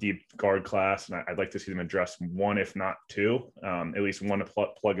 it's a deep guard class, and I'd like to see them address 1, if not 2, at least 1 to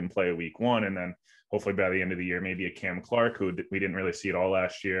plug and play week 1. And then hopefully by the end of the year, maybe a Cam Clark, who we didn't really see at all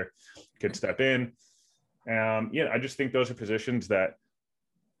last year, could step in. I just think those are positions that,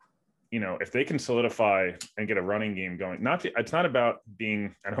 if they can solidify and get a running game going, it's not about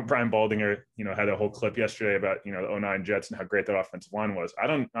being, I know Brian Baldinger, had a whole clip yesterday about, the 2009 Jets and how great that offensive line was.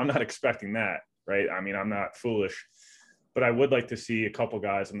 I'm not expecting that, right? I mean, I'm not foolish, but I would like to see a couple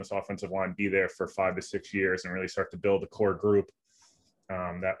guys in this offensive line be there for 5 to 6 years and really start to build a core group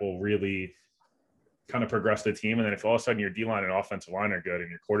that will really kind of progress the team. And then if all of a sudden your D-line and offensive line are good and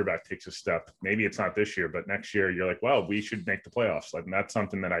your quarterback takes a step, maybe it's not this year, but next year you're like, well, we should make the playoffs. Like, and that's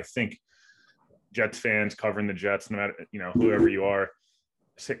something that I think Jets fans covering the Jets, no matter, whoever you are,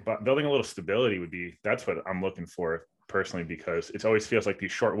 building a little stability that's what I'm looking for personally, because it always feels like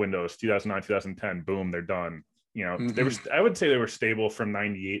these short windows, 2009, 2010, boom, they're done. I would say they were stable from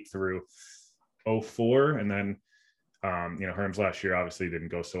 98 through 04. And then, Herm's last year obviously didn't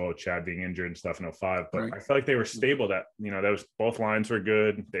go so well, Chad being injured and stuff in 05, but right. I felt like they were stable. That, both lines were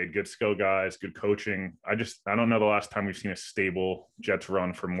good. They had good skill guys, good coaching. I don't know the last time we've seen a stable Jets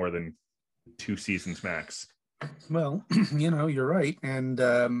run for more than 2 seasons max. Well, you're right. And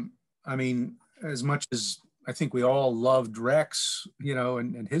I mean, as much as I think we all loved Rex,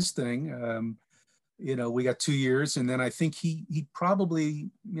 and his thing, we got 2 years, and then I think he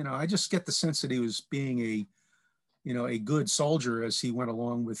probably, I just get the sense that he was being a good soldier as he went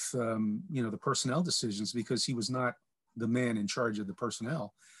along with, the personnel decisions, because he was not the man in charge of the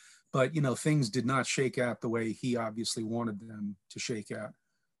personnel. But, things did not shake out the way he obviously wanted them to shake out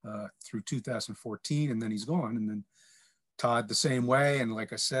through 2014, and then he's gone. And then Todd the same way. And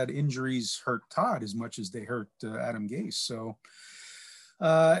like I said, injuries hurt Todd as much as they hurt Adam Gase. So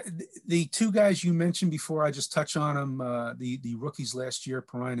the 2 guys you mentioned before, I just touch on them, the rookies last year,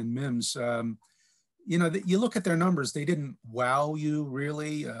 Perine and Mims. You look at their numbers, they didn't wow you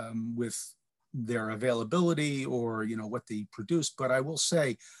really with their availability or, what they produced. But I will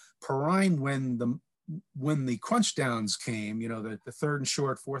say Perine, when the crunch downs came, the 3rd and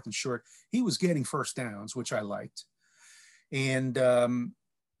short, 4th and short, he was getting first downs, which I liked. And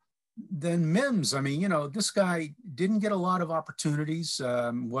then Mims, I mean, this guy didn't get a lot of opportunities,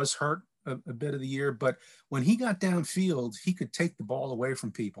 was hurt a bit of the year, but when he got downfield, he could take the ball away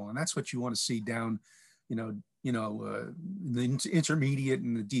from people. And that's what you want to see down, the intermediate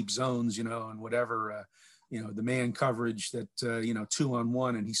and the deep zones, and whatever, the man coverage that,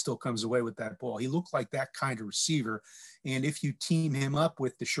 2-on-1, and he still comes away with that ball. He looked like that kind of receiver. And if you team him up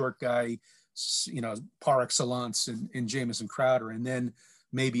with the short guy, par excellence and Jamison Crowder, and then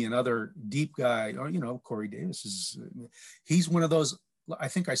maybe another deep guy, or, Corey Davis he's one of those, I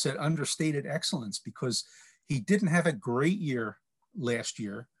think I said understated excellence, because he didn't have a great year last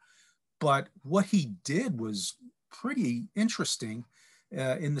year, but what he did was pretty interesting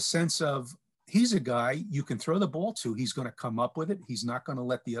in the sense of he's a guy you can throw the ball to. He's going to come up with it. He's not going to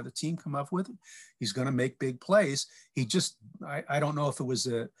let the other team come up with it. He's going to make big plays. He just, I don't know if it was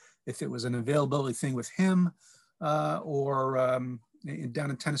an availability thing with him or down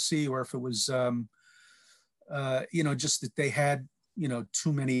in Tennessee, or if it was, just that they had,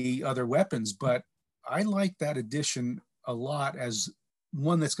 too many other weapons. But I like that addition a lot as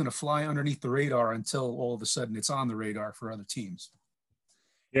one that's going to fly underneath the radar until all of a sudden it's on the radar for other teams.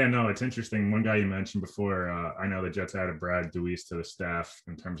 Yeah, no, it's interesting. One guy you mentioned before, I know the Jets added Brad Deweese to the staff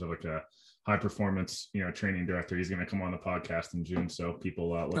in terms of like a high performance, training director. He's going to come on the podcast in June. So people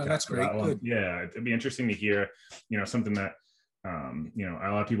look at that's great. That one. Yeah, it'd be interesting to hear, something that, a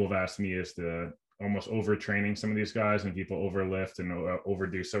lot of people have asked me is the almost overtraining some of these guys, and people overlift and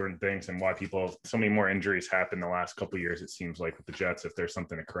overdo certain things, and why so many more injuries happen the last couple of years, it seems like, with the Jets, if there's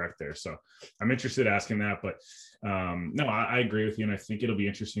something to correct there. So I'm interested in asking that, but no, I agree with you. And I think it'll be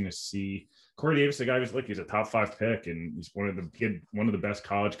interesting to see Corey Davis, the guy he's a top 5 pick, and he's one of the best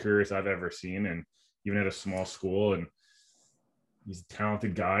college careers I've ever seen. And even at a small school, and he's a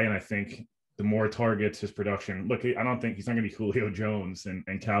talented guy. And I think the more targets, his production. Look, I don't think he's not going to be Julio Jones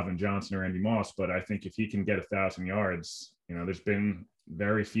and Calvin Johnson or Randy Moss, but I think if he can get 1,000 yards, there's been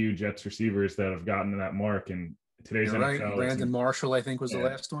very few Jets receivers that have gotten to that mark. And today's NFL, right. Brandon Marshall, I think, was the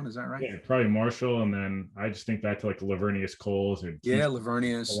last one. Is that right? Yeah, probably Marshall. And then I just think back to like Lavernius Coles.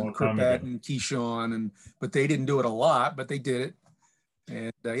 Lavernius and Kirkpatrick and Keyshawn, but they didn't do it a lot, but they did it.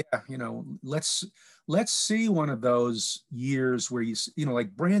 And let's see one of those years where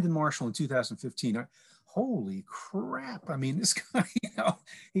like Brandon Marshall in 2015. Holy crap! I mean, this guy,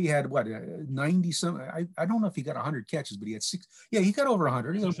 he had what 90 some. I don't know if he got 100 catches, but he had 6. Yeah, he got over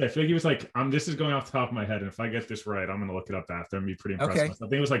 100. I feel like he was like, this is going off the top of my head, and if I get this right, I'm going to look it up after. I'm going to be pretty impressed. Okay. I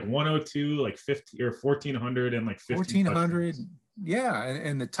think it was like 102, like 50 or 1,400, and like 1,400. Yeah,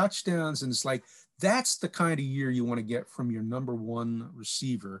 and the touchdowns, and it's like that's the kind of year you want to get from your number one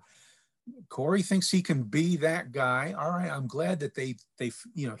receiver. Corey thinks he can be that guy. All right, I'm glad that they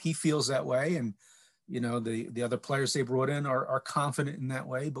he feels that way, and the other players they brought in are confident in that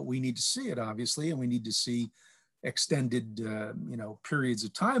way. But we need to see it, obviously, and we need to see extended periods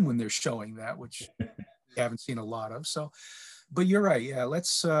of time when they're showing that, which we haven't seen a lot of. So, but you're right. Yeah,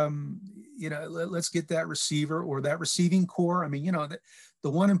 let's let's get that receiver or that receiving core. I mean, the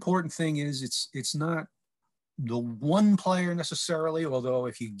one important thing is it's not the one player necessarily, although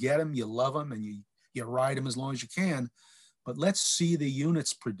if you get him, you love him and you ride him as long as you can. But let's see the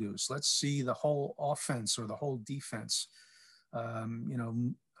units produce. Let's see the whole offense or the whole defense.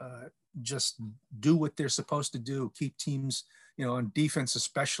 Just do what they're supposed to do. Keep teams, on defense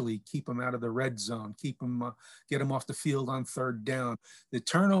especially, keep them out of the red zone. Keep them, get them off the field on third down. The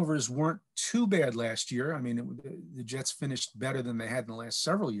turnovers weren't too bad last year. I mean, the Jets finished better than they had in the last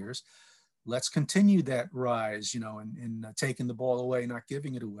several years. Let's continue that rise, in taking the ball away, not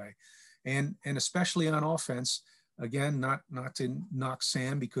giving it away, and especially on offense. Again, not to knock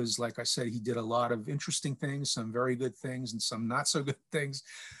Sam, because like I said, he did a lot of interesting things, some very good things and some not so good things.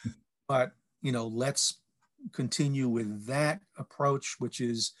 But, let's continue with that approach, which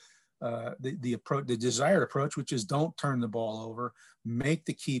is the desired approach, which is don't turn the ball over, make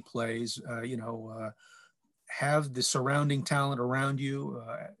the key plays, have the surrounding talent around you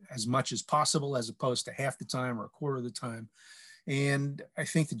as much as possible, as opposed to half the time or a quarter of the time. And I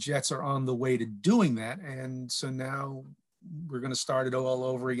think the Jets are on the way to doing that. And so now we're going to start it all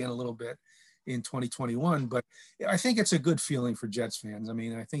over again a little bit in 2021. But I think it's a good feeling for Jets fans. I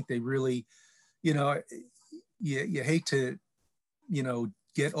mean, I think they really, you hate to,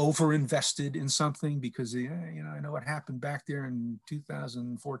 get over-invested in something because, I know what happened back there in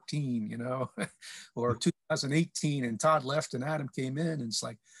 2014, or 2018, and Todd left and Adam came in, and it's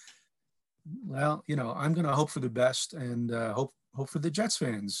like, well, I'm going to hope for the best and hope for the Jets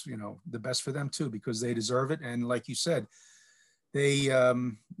fans, the best for them too, because they deserve it. And like you said, they,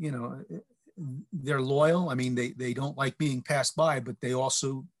 they're loyal. I mean, they don't like being passed by, but they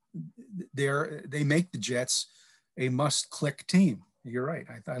also, they make the Jets a must-click team. You're right.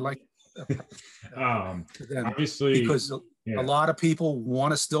 I like them obviously, because a lot of people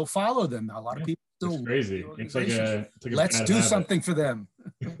want to still follow them. A lot of people still. It's crazy. It's like a let's do something for them.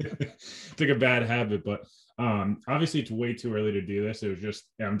 It's like a bad habit, but obviously it's way too early to do this. It was just,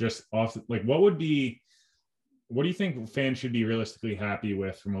 I'm just off. Like, what do you think fans should be realistically happy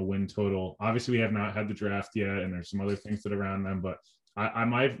with from a win total? Obviously, we have not had the draft yet, and there's some other things that are around them. But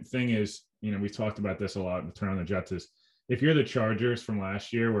my thing is, we've talked about this a lot with Turn on the Jets, is if you're the Chargers from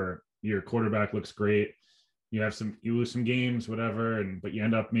last year, where your quarterback looks great, you lose some games, whatever, but you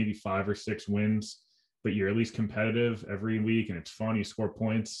end up maybe 5 or 6 wins, but you're at least competitive every week and it's fun, you score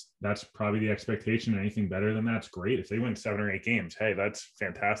points, that's probably the expectation. Anything better than that's great. If they win 7 or 8 games, hey, that's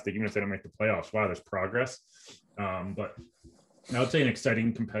fantastic. Even if they don't make the playoffs, wow, there's progress. But I would say an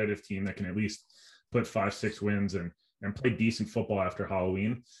exciting competitive team that can at least put 5-6 wins and play decent football after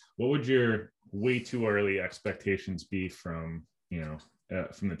Halloween. What would your way too early expectations be from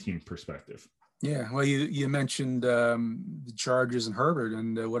the team perspective? Yeah, well, you mentioned the Chargers and Herbert,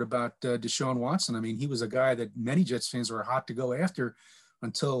 and what about Deshaun Watson? I mean, he was a guy that many Jets fans were hot to go after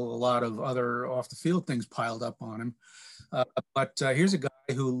until a lot of other off-the-field things piled up on him. But here's a guy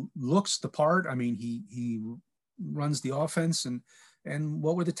who looks the part. I mean, he runs the offense, and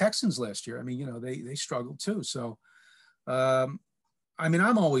what were the Texans last year? I mean, they struggled too. So, I mean,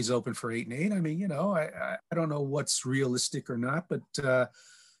 I'm always open for 8-8. I mean, I don't know what's realistic or not, but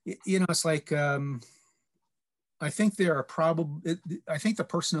it's like I think I think the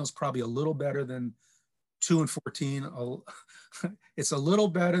personnel is probably a little better than 2-14. It's a little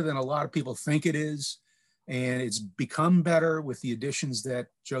better than a lot of people think it is, and it's become better with the additions that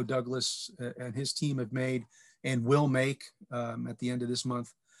Joe Douglas and his team have made and will make at the end of this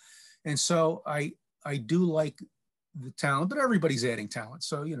month. And so I do like the talent, but everybody's adding talent.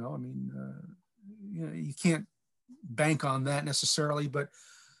 So, you can't bank on that necessarily, but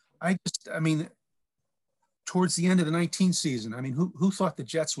towards the end of the 19 season, I mean, who thought the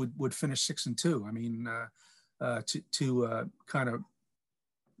Jets would finish 6-2? I mean, to kind of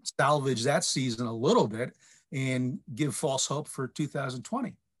salvage that season a little bit and give false hope for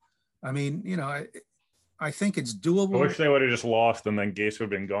 2020. I mean, I think it's doable. I wish they would have just lost and then Gase would have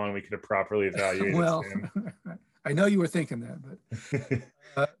been gone. We could have properly evaluated. Well, I know you were thinking that, but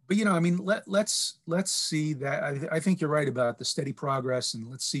I mean, let's see that. I think you're right about the steady progress, and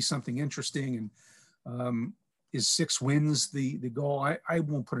let's see something interesting. And is 6 wins the goal? I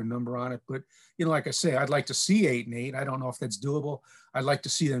won't put a number on it, but like I say, I'd like to see 8-8. I don't know if that's doable. I'd like to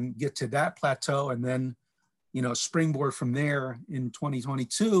see them get to that plateau and then springboard from there in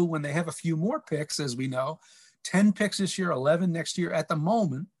 2022 when they have a few more picks, as we know, 10 picks this year, 11 next year at the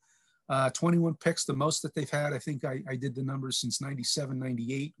moment, 21 picks, the most that they've had. I think I did the numbers since 97,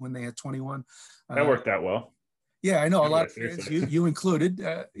 98 when they had 21. That worked out well. Yeah, I know a lot of fans, you included,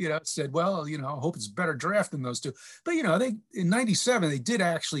 said, well, I hope it's a better draft than those two. But, they in 97, they did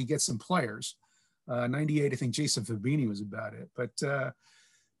actually get some players. 98, I think Jason Fabini was about it.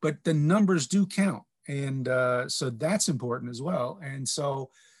 But the numbers do count. And so that's important as well. And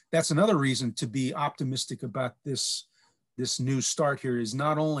so that's another reason to be optimistic about this new start here is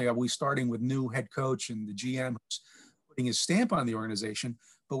not only are we starting with new head coach and the GM who's putting his stamp on the organization,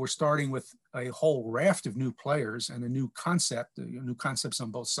 but we're starting with a whole raft of new players and a new concept, new concepts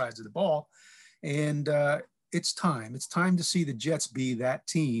on both sides of the ball. And it's time to see the Jets be that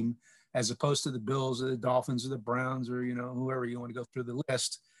team as opposed to the Bills or the Dolphins or the Browns or, whoever you want to go through the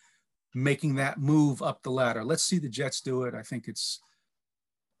list, making that move up the ladder. Let's see the Jets do it. I think it's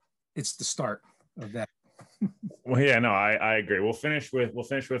the start of that. Well, yeah, no, I agree. We'll finish with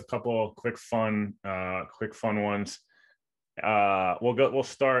a couple quick fun ones.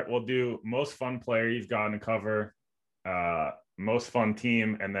 We'll do most fun player you've gotten to cover, most fun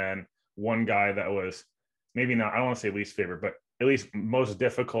team, and then one guy that was maybe not, I don't want to say least favorite, but at least most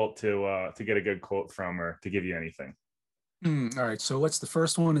difficult to get a good quote from or to give you anything. All right. So what's the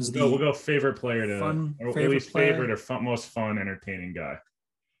first one? We'll go favorite player to fun, or at least favorite or most fun, entertaining guy.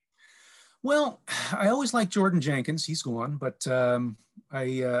 Well, I always liked Jordan Jenkins. He's gone, but Jordan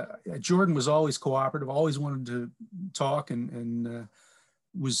was always cooperative, always wanted to talk and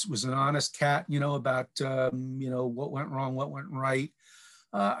was an honest cat, about, what went wrong, what went right.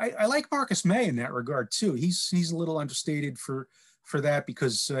 I like Marcus May in that regard too. He's a little understated for that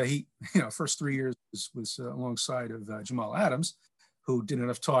because he, first 3 years was alongside of Jamal Adams, who did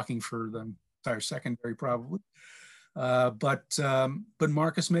enough talking for the entire secondary probably. But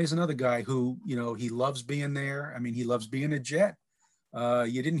Marcus May is another guy who, he loves being there. I mean, he loves being a Jet.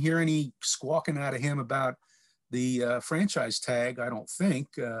 You didn't hear any squawking out of him about the franchise tag. I don't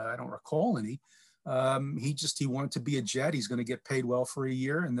think, I don't recall any. He wanted to be a Jet. He's going to get paid well for a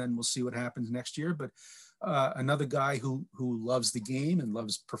year and then we'll see what happens next year. But another guy who loves the game and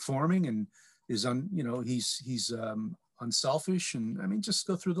loves performing and is he's unselfish. And I mean, just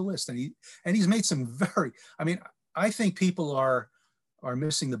go through the list and he's made some I think people are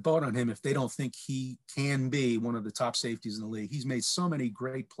missing the boat on him if they don't think he can be one of the top safeties in the league. He's made so many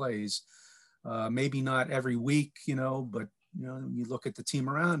great plays, maybe not every week, but, you look at the team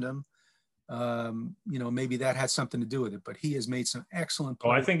around him, maybe that had something to do with it, but he has made some excellent plays.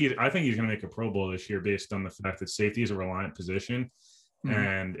 Well, I think he's going to make a Pro Bowl this year based on the fact that safety is a reliant position. Mm-hmm.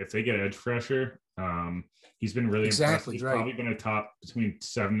 And if they get edge pressure, he's been really impressive. He's probably been a top between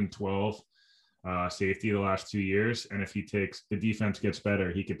 7 and 12. Safety the last 2 years, and if the defense gets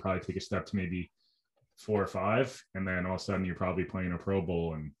better, he could probably take a step to maybe 4 or 5, and then all of a sudden you're probably playing a Pro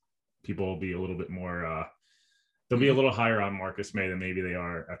Bowl, and people will be a little bit more. They'll be a little higher on Marcus May than maybe they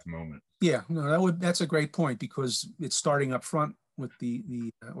are at the moment. Yeah, no, that's a great point because it's starting up front with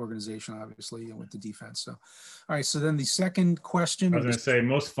the organization, obviously, and with the defense. So, all right. So then the second question. I was going to say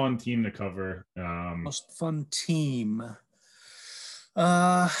most fun team to cover. Most fun team.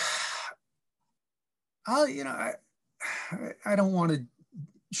 I don't want to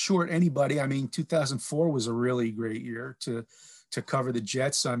short anybody. I mean, 2004 was a really great year to cover the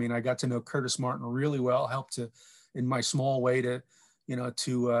Jets. I mean, I got to know Curtis Martin really well, helped to, in my small way to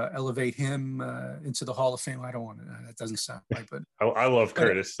elevate him into the Hall of Fame. I don't want to, that doesn't sound right, but I love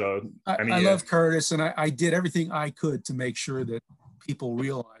Curtis. So I love Curtis, and I did everything I could to make sure that people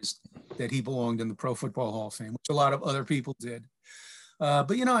realized that he belonged in the Pro Football Hall of Fame, which a lot of other people did.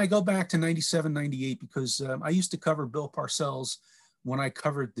 But, I go back to 97, 98 because I used to cover Bill Parcells when I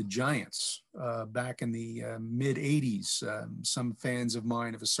covered the Giants back in the mid 80s. Some fans of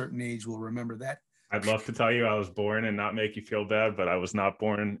mine of a certain age will remember that. I'd love to tell you I was born and not make you feel bad, but I was not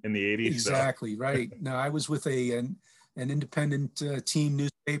born in the 80s. Exactly. So. Right. No, I was with an independent team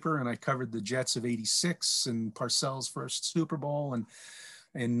newspaper, and I covered the Jets of 86 and Parcells' first Super Bowl. And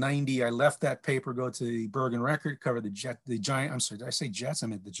in 90, I left that paper, go to the Bergen Record, cover the Giant. I'm sorry, did I say Jets? I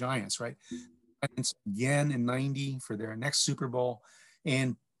meant the Giants, right? And again in 90 for their next Super Bowl.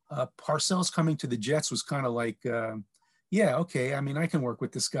 And Parcells coming to the Jets was kind of like, yeah, okay. I mean, I can work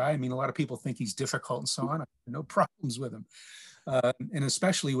with this guy. I mean, a lot of people think he's difficult and so on. I have no problems with him. And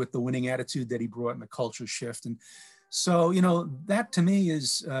especially with the winning attitude that he brought and the culture shift. And so, that to me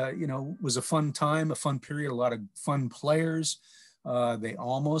is, was a fun time, a fun period, a lot of fun players. They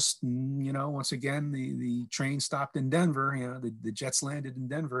almost, once again, the train stopped in Denver, the Jets landed in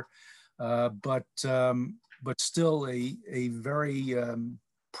Denver. But but still a very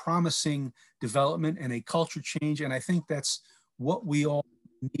promising development and a culture change. And I think that's what we all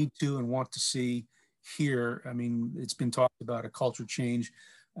need to and want to see here. I mean, it's been talked about a culture change.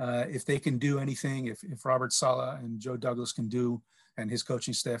 If they can do anything, if Robert Saleh and Joe Douglas can do, and his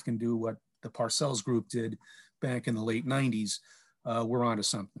coaching staff can do what the Parcells group did back in the late 90s, we're onto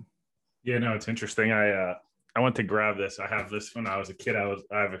something. Yeah, no, it's interesting. I went to grab this. I have this when I was a kid. I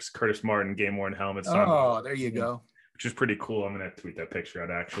have a Curtis Martin game worn helmet. Oh, there you go. Which is pretty cool. I'm going to tweet that picture out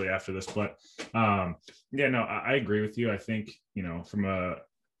actually after this. But yeah, no, I agree with you. I think, from a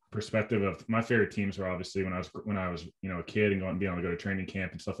perspective of my favorite teams were obviously when I was, a kid and being able to go to training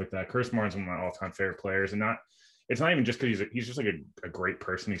camp and stuff like that. Curtis Martin's one of my all-time favorite players. And it's not even just because he's just like a great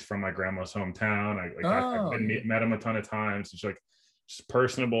person. He's from my grandma's hometown. I've met him a ton of times. He's like just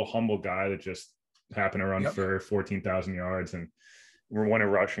personable, humble guy that just happened to run for 14,000 yards and won a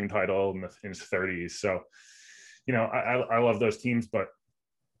rushing title in his 30s. So, I love those teams, but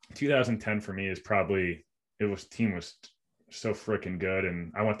 2010 for me is probably team was so freaking good.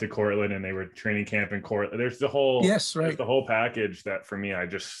 And I went to Cortland and they were training camp in Cortland. There's the whole, there's the whole package that for me, I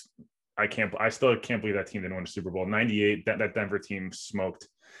still can't believe that team didn't win the Super Bowl. 98, that Denver team smoked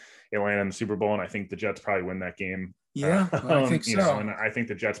Atlanta in the Super Bowl. And I think the Jets probably win that game. Yeah, I think so. And I think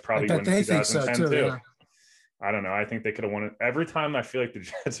the Jets probably win 2010 too. Yeah. I don't know. I think they could have won it. Every time I feel like the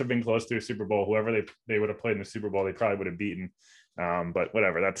Jets have been close to a Super Bowl, whoever they would have played in the Super Bowl, they probably would have beaten. But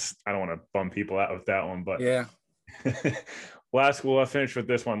whatever. I don't want to bum people out with that one. But yeah. We'll finish with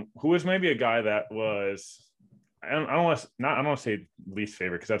this one. Who was maybe a guy that was, I don't want to say least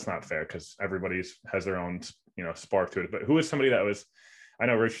favorite because that's not fair because everybody has their own spark to it. But who was somebody that was? I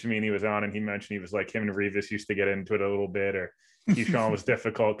know Rich Cimini was on and he mentioned he was like him and Revis used to get into it a little bit, or Keyshawn was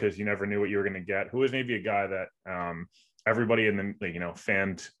difficult because you never knew what you were going to get. Who was maybe a guy that everybody in the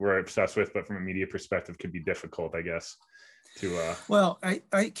fans were obsessed with, but from a media perspective could be difficult, I guess. Well,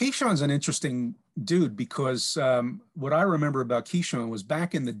 Keyshawn's an interesting dude because what I remember about Keyshawn was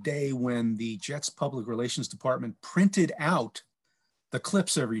back in the day when the Jets public relations department printed out the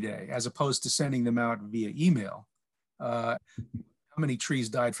clips every day as opposed to sending them out via email. How many trees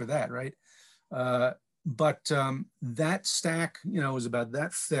died for that, right? But that stack, was about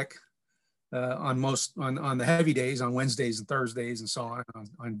that thick on the heavy days, on Wednesdays and Thursdays and so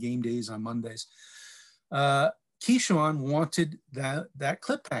on game days, on Mondays. Keyshawn wanted that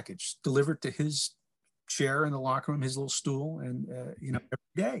clip package delivered to his chair in the locker room, his little stool, and every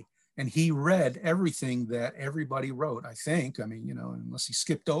day. And he read everything that everybody wrote, I think. I mean, unless he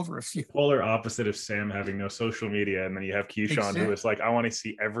skipped over a few. Polar opposite of Sam having no social media. And then you have Keyshawn who is like, I want to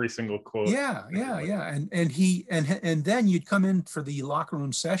see every single quote. Yeah. And then you'd come in for the locker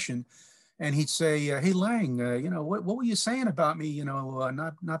room session and he'd say, hey, Lang, what were you saying about me,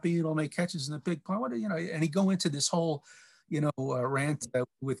 not being able to make catches in the big play? And he'd go into this whole, rant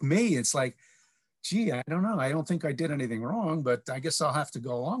with me. It's like, gee, I don't know. I don't think I did anything wrong, but I guess I'll have to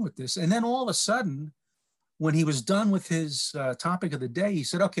go along with this. And then all of a sudden, when he was done with his topic of the day, he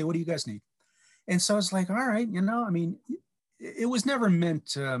said, okay, what do you guys need? And so it's like, all right, it was never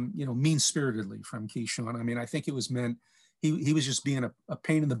meant, mean-spiritedly from Keyshawn. I mean, I think it was meant, he was just being a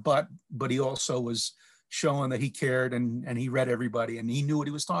pain in the butt, but he also was showing that he cared and he read everybody and he knew what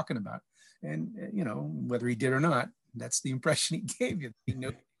he was talking about. And, whether he did or not, that's the impression he gave you.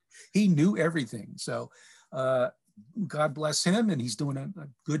 He knew everything. So God bless him. And he's doing a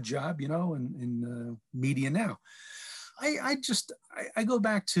good job, in media now. I go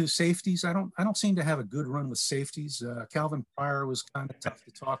back to safeties. I don't seem to have a good run with safeties. Calvin Pryor was kind of tough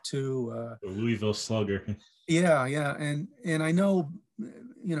to talk to. The Louisville Slugger. Yeah. And I know,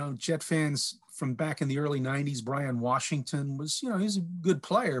 Jet fans from back in the early 90s, Brian Washington was, he's a good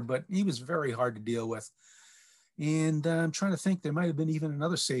player, but he was very hard to deal with. And I'm trying to think, there might have been even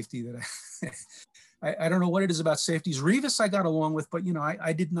another safety that I don't know what it is about safeties. Revis I got along with, but,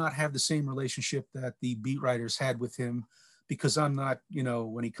 I did not have the same relationship that the beat writers had with him because I'm not,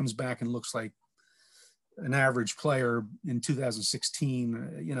 when he comes back and looks like an average player in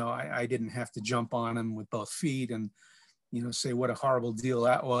 2016, I didn't have to jump on him with both feet and, say what a horrible deal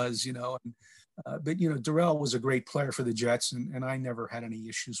that was, but Darrell was a great player for the Jets and I never had any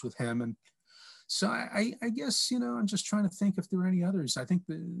issues with him. And so I guess, I'm just trying to think if there were any others. I think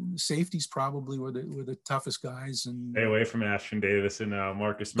the safeties probably were the toughest guys. And stay away from Ashton Davis and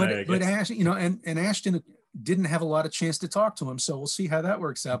Marcus May. But Ashton, and Ashton didn't have a lot of chance to talk to him. So we'll see how that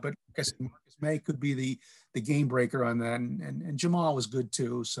works out. But like I said, Marcus May could be the game breaker on that. And Jamal was good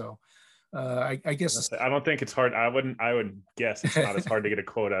too. So I guess. I don't think it's hard. I would guess it's not as hard to get a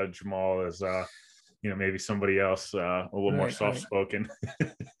quote out of Jamal as maybe somebody else a little more soft-spoken.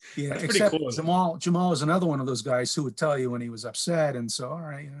 Yeah, except cool. Jamal is another one of those guys who would tell you when he was upset. And so, all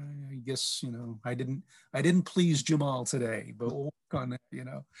right, I guess, I didn't please Jamal today, but we'll work on that,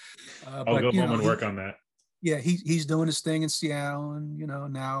 I'll go home and work on that. Yeah, he's doing his thing in Seattle, and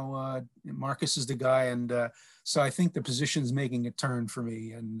now Marcus is the guy, and so I think the position's making a turn for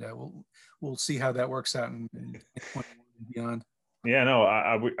me, and we'll see how that works out in 2021 and beyond. Yeah, no,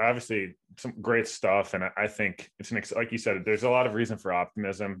 I obviously some great stuff, and I think it's like you said, there's a lot of reason for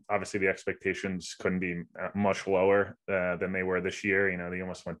optimism. Obviously, the expectations couldn't be much lower than they were this year. They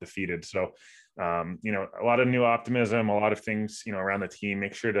almost went defeated, so a lot of new optimism, a lot of things around the team.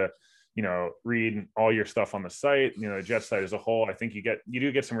 Make sure to read all your stuff on the site, the Jets site as a whole. I think you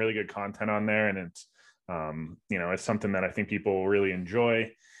do get some really good content on there, and it's, it's something that I think people will really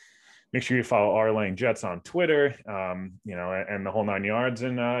enjoy. Make sure you follow Our Laying Jets on Twitter, and the whole 9 yards.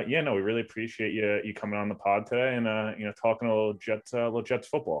 And we really appreciate you coming on the pod today and, talking a little Jets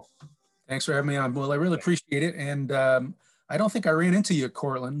football. Thanks for having me on. Well, I really appreciate it. And I don't think I ran into you at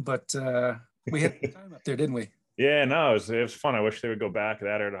Cortland, but we had a time up there, didn't we? Yeah, no, it was fun. I wish they would go back to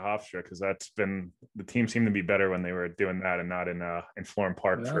that or to Hofstra, because the team seemed to be better when they were doing that and not in Florham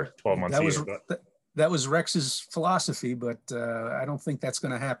Park for 12 months. That was Rex's philosophy, but I don't think that's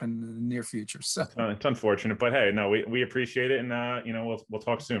going to happen in the near future. So it's unfortunate, but hey, no, we appreciate it, and we'll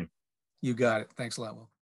talk soon. You got it. Thanks a lot, Will.